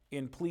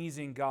in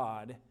pleasing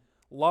God,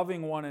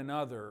 loving one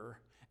another,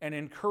 and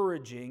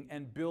encouraging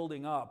and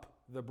building up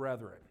the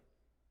brethren.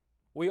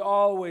 We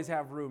always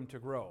have room to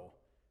grow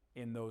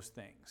in those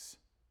things.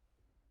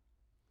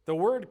 The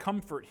word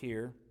comfort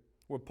here,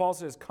 where Paul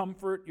says,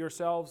 "Comfort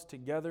yourselves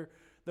together,"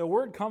 the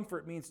word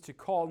comfort means to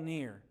call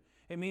near.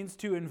 It means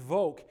to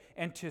invoke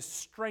and to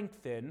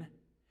strengthen,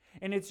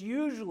 and it's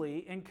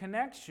usually in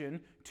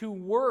connection to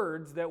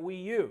words that we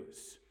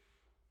use.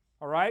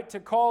 All right? To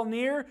call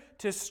near,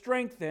 to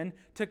strengthen,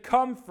 to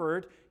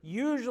comfort,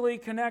 usually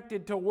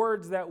connected to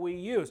words that we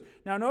use.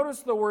 Now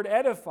notice the word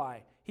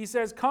edify. He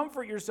says,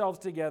 "Comfort yourselves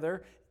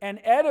together and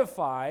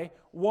edify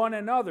one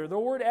another." The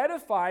word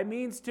edify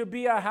means to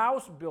be a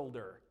house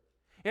builder.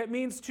 It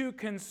means to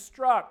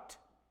construct.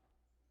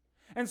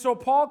 And so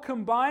Paul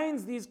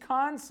combines these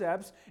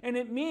concepts, and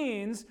it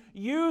means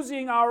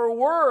using our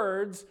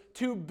words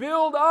to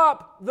build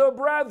up the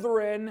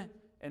brethren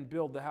and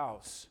build the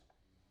house.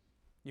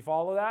 You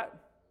follow that?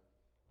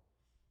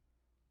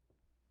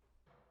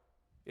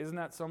 Isn't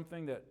that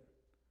something that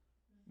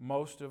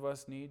most of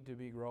us need to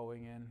be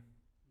growing in?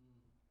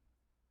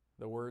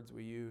 The words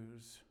we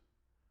use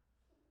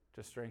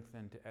to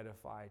strengthen, to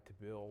edify, to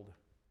build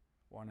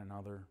one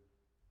another.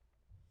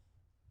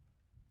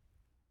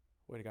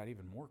 Wait, it got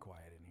even more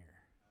quiet in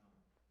here.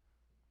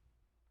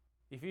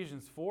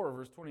 Ephesians 4,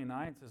 verse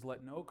 29 says,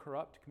 "Let no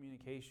corrupt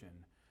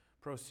communication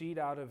proceed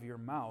out of your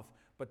mouth,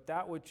 but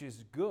that which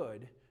is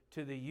good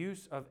to the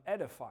use of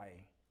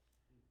edifying,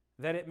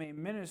 that it may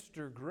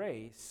minister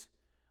grace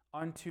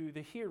unto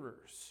the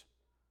hearers."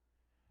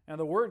 Now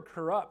the word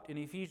corrupt in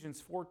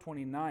Ephesians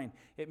 4:29,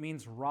 it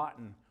means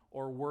rotten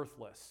or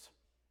worthless.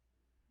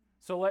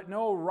 So let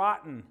no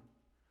rotten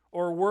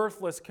or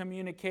worthless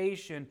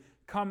communication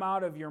come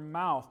out of your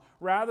mouth.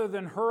 Rather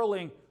than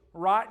hurling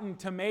rotten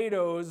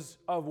tomatoes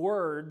of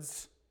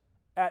words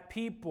at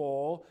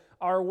people,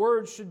 our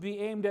words should be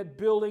aimed at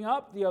building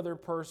up the other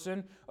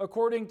person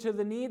according to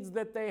the needs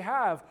that they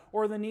have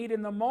or the need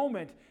in the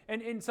moment.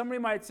 And somebody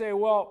might say,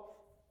 "Well,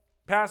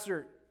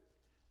 Pastor,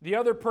 the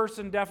other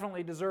person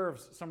definitely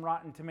deserves some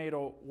rotten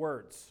tomato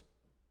words."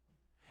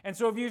 And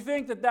so if you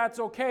think that that's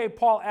okay,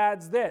 Paul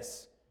adds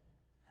this: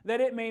 "that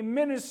it may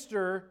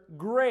minister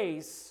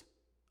grace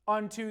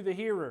unto the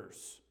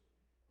hearers."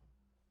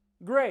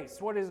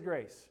 Grace, what is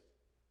grace?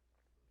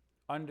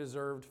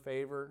 undeserved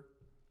favor,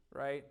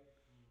 right?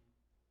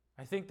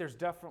 I think there's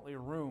definitely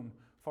room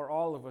for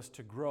all of us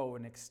to grow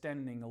in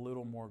extending a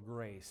little more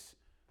grace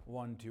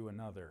one to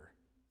another,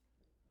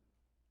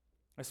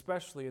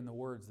 especially in the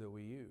words that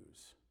we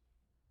use.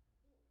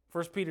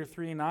 1 Peter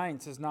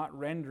 3:9 says, not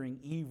rendering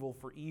evil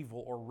for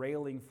evil or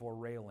railing for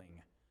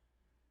railing,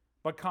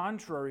 but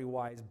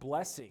contrariwise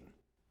blessing,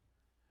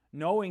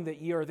 knowing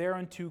that ye are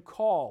thereunto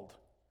called,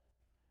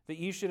 that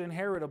ye should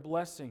inherit a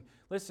blessing.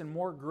 Listen,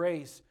 more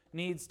grace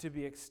needs to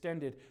be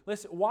extended.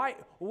 Listen, why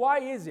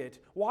is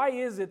it? Why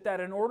is it that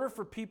in order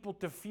for people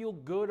to feel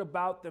good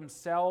about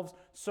themselves,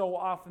 so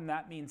often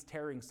that means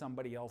tearing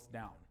somebody else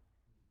down?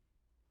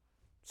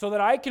 So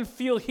that I can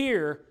feel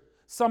here,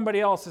 somebody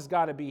else has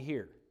got to be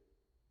here.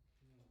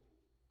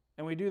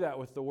 And we do that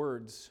with the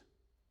words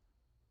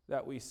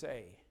that we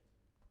say.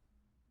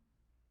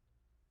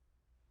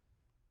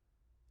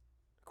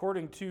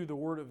 According to the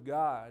Word of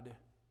God,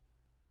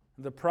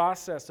 the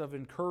process of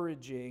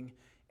encouraging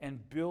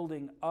and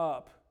building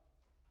up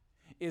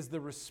is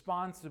the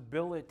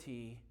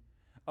responsibility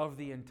of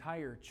the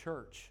entire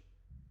church,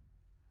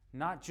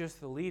 not just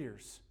the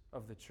leaders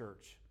of the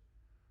church.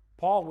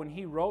 Paul, when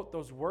he wrote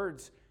those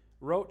words,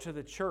 wrote to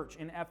the church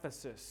in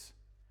Ephesus,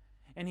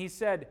 and he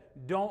said,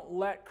 don't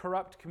let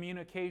corrupt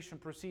communication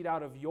proceed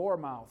out of your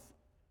mouth,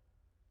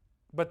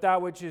 but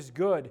that which is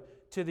good,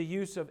 to the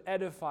use of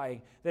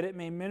edifying, that it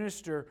may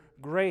minister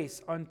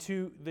grace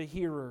unto the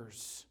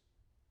hearers.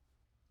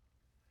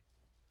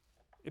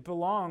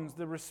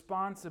 The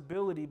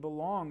responsibility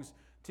belongs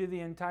to the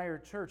entire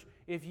church.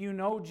 If you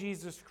know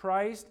Jesus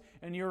Christ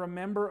and you're a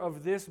member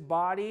of this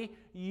body,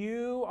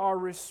 you are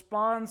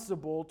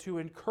responsible to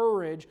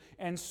encourage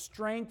and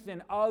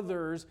strengthen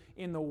others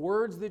in the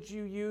words that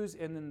you use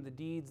and in the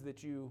deeds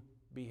that you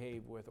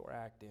behave with or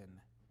act in.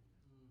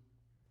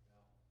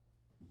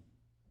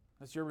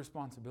 That's your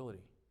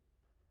responsibility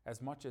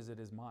as much as it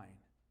is mine.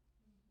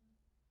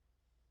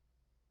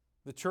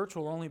 The church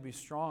will only be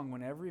strong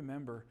when every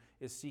member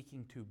is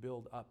seeking to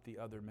build up the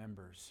other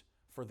members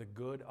for the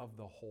good of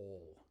the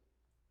whole.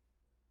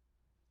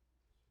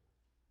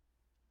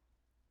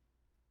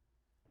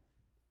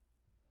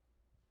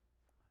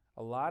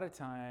 A lot of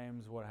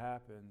times what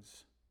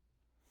happens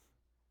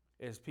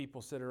is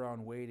people sit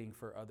around waiting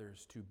for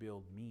others to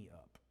build me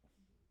up.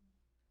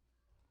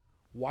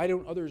 Why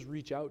don't others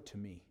reach out to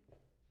me?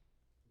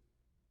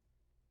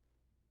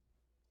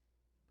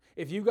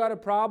 If you got a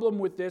problem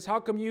with this, how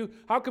come you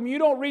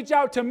don't reach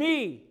out to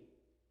me?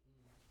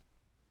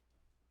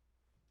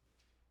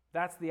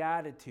 That's the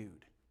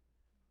attitude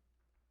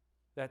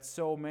that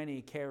so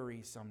many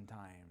carry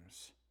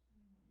sometimes.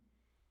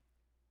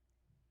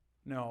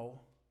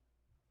 No.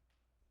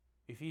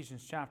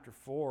 Ephesians chapter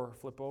 4,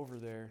 flip over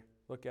there,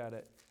 look at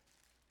it.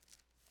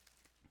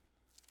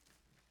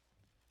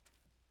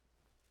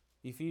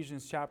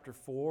 Ephesians chapter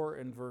 4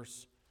 and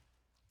verse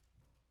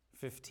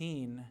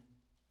 15.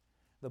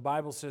 The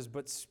Bible says,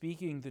 but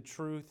speaking the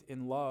truth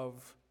in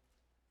love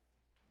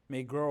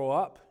may grow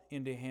up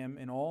into him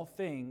in all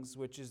things,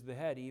 which is the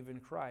head, even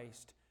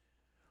Christ,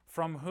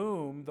 from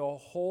whom the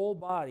whole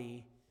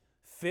body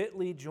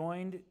fitly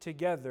joined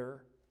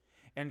together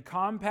and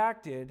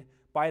compacted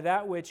by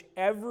that which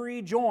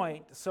every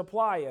joint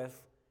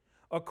supplieth,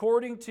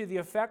 according to the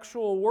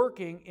effectual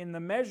working in the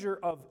measure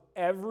of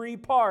every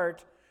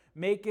part,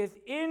 maketh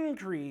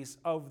increase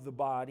of the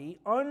body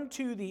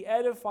unto the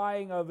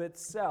edifying of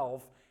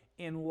itself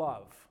in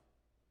love.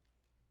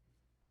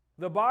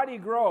 The body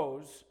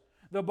grows,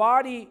 the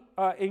body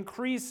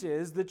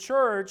increases, the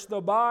church,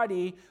 the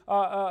body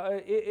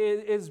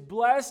is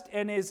blessed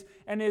and is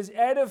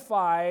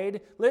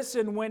edified.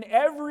 Listen, when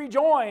every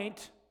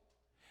joint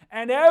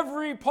and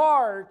every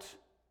part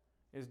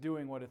is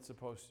doing what it's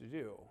supposed to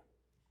do.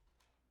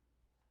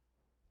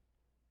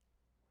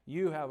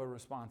 You have a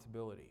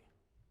responsibility.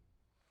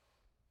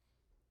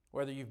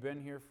 Whether you've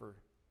been here for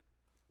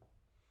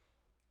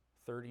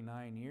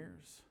 39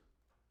 years,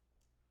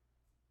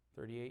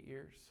 38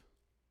 years,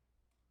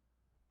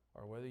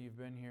 or whether you've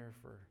been here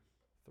for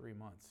 3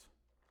 months,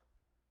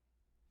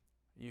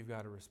 you've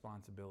got a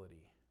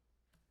responsibility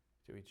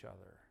to each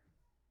other,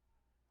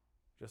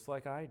 just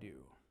like I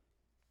do.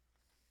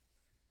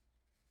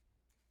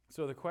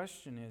 So the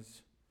question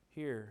is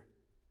here,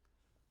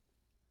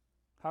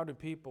 how do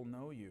people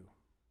know you?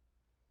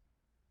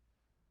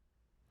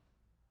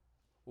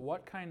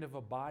 What kind of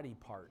a body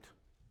part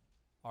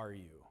are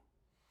you?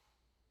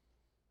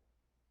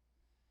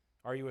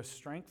 Are you a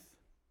strength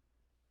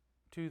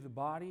to the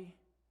body,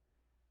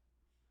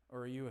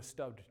 or are you a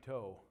stubbed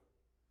toe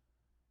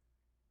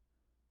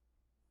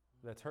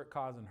that's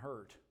causing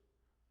hurt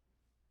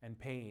and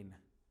pain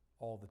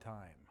all the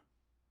time?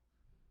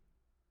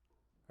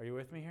 Are you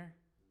with me here?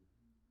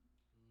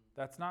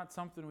 That's not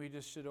something we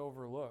just should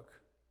overlook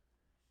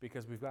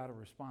because we've got a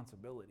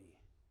responsibility.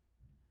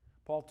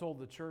 Paul told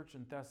the church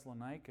in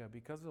Thessalonica,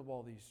 because of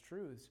all these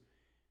truths,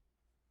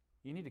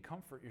 you need to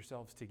comfort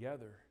yourselves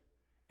together,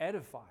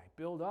 edify,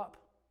 build up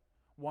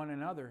one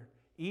another,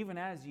 even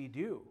as ye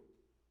do.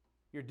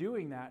 You're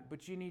doing that,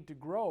 but you need to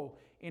grow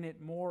in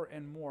it more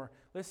and more.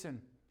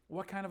 Listen,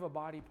 what kind of a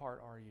body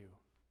part are you?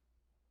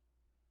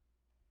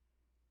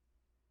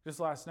 Just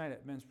last night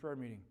at men's prayer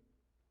meeting,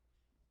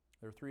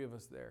 there were 3 of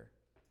us there.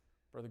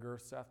 Brother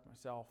Girth, Seth,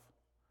 myself.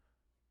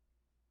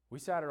 We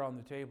sat around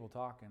the table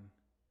talking. And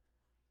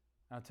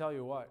I'll tell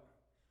you what,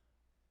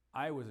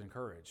 I was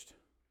encouraged.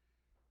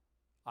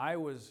 I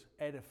was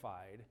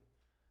edified.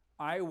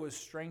 I was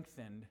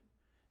strengthened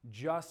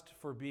just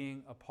for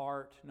being a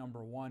part,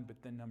 number 1,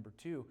 but then number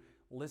 2,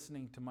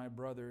 listening to my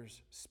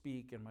brothers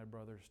speak and my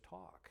brothers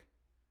talk.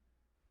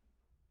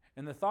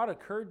 And the thought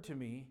occurred to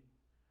me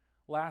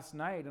last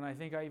night, and I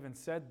think I even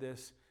said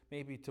this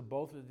maybe to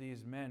both of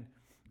these men,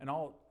 and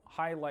I'll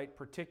highlight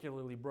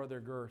particularly Brother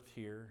Girth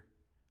here.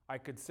 I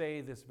could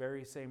say this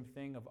very same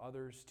thing of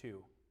others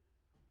too.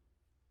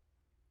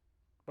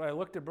 But I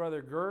looked at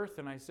Brother Girth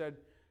and I said,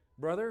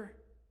 brother,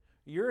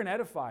 you're an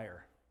edifier.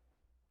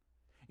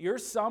 You're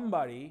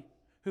somebody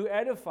who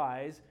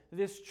edifies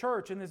this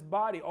church and this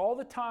body all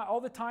the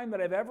time that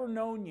I've ever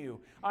known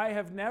you. I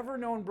have never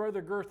known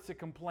Brother Girth to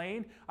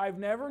complain. I've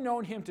never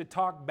known him to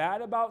talk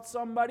bad about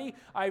somebody.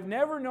 I've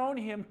never known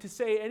him to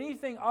say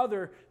anything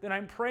other than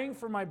I'm praying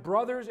for my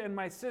brothers and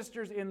my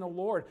sisters in the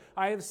Lord.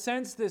 I have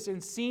sensed this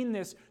and seen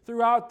this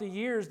throughout the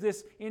years,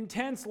 this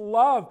intense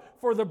love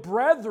for the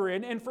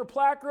brethren and for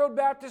Plaque Road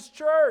Baptist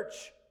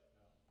Church.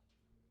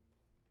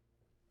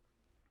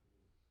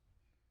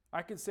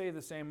 I could say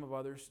the same of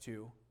others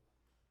too.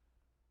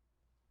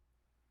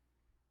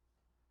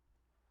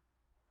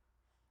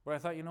 But I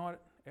thought, you know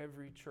what?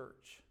 Every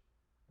church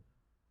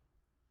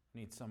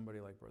needs somebody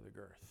like Brother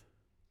Girth.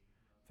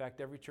 In fact,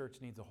 every church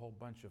needs a whole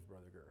bunch of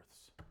Brother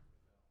Girths.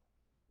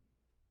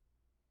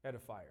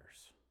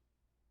 Edifiers.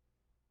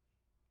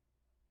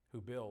 Who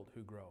build,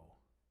 who grow.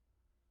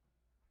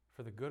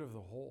 For the good of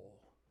the whole.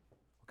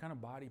 What kind of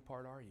body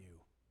part are you?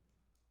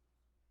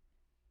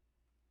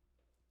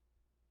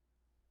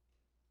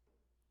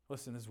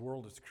 Listen, this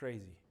world is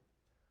crazy.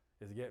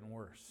 It's getting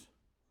worse.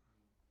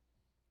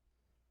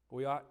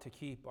 We ought to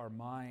keep our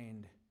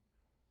mind,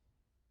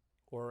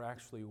 or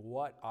actually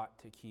what ought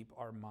to keep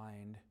our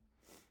mind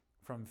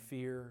from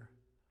fear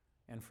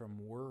and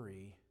from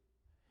worry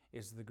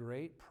is the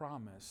great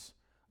promise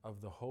of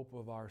the hope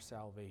of our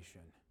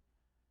salvation,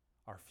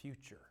 our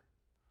future.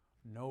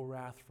 No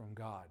wrath from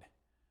God.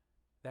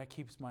 That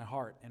keeps my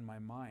heart and my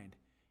mind.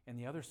 And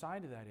the other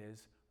side of that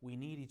is we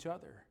need each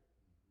other.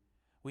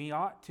 We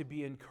ought to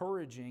be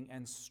encouraging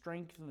and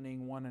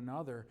strengthening one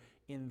another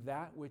in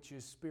that which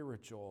is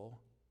spiritual.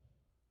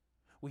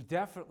 We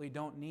definitely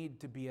don't need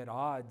to be at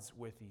odds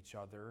with each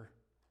other.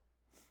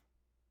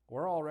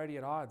 We're already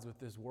at odds with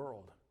this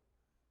world.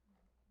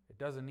 It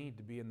doesn't need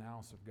to be in the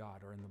house of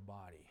God or in the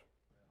body.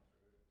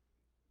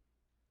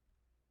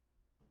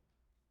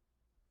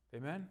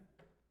 Amen?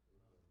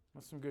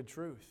 That's some good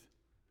truth.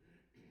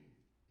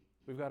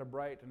 We've got a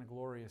bright and a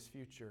glorious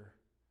future.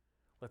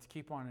 Let's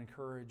keep on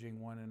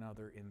encouraging one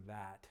another in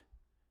that.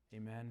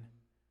 Amen?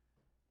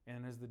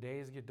 And as the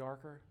days get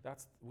darker,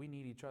 we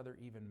need each other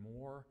even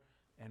more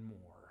and more.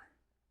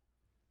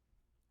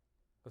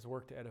 Let's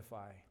work to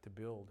edify, to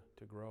build,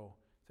 to grow,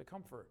 to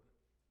comfort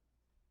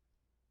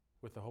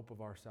with the hope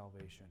of our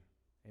salvation.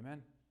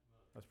 Amen?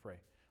 Let's pray.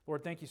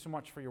 Lord, thank you so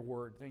much for your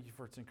word. Thank you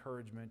for its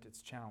encouragement,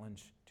 its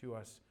challenge to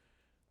us.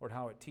 Lord,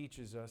 how it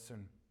teaches us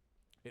and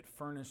it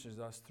furnishes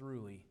us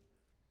thoroughly.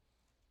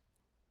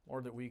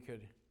 Lord, that we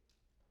could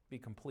be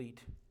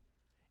complete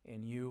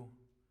in you.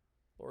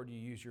 Lord, you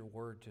use your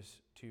word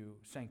to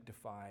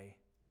sanctify.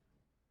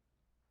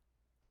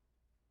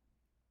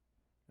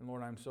 And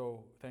Lord, I'm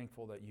so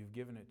thankful that you've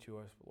given it to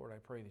us. But Lord, I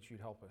pray that you'd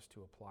help us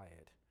to apply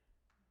it,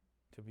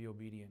 to be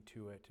obedient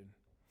to it. And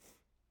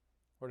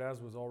Lord,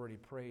 as was already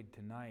prayed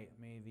tonight,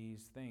 may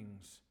these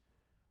things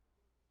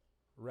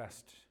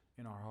rest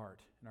in our heart,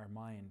 in our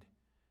mind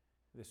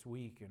this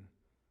week. And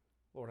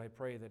Lord, I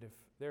pray that if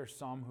there's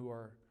some who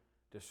are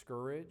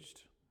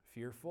discouraged,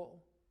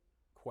 fearful,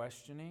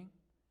 questioning,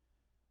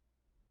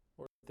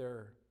 Lord,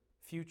 their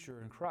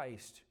future in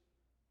Christ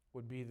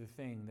would be the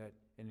thing that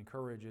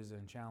encourages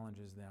and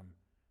challenges them.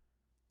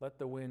 Let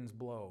the winds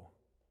blow,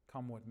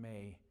 come what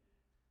may.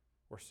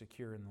 We're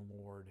secure in the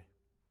Lord.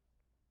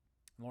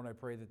 Lord, I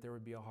pray that there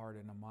would be a heart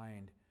and a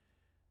mind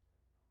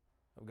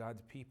of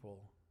God's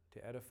people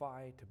to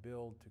edify, to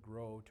build, to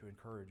grow, to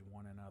encourage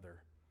one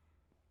another,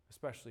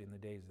 especially in the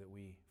days that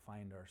we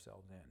find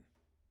ourselves in.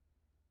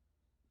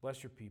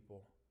 Bless your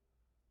people.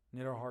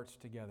 Knit our hearts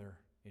together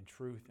in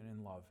truth and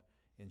in love.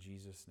 In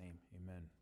Jesus' name, amen.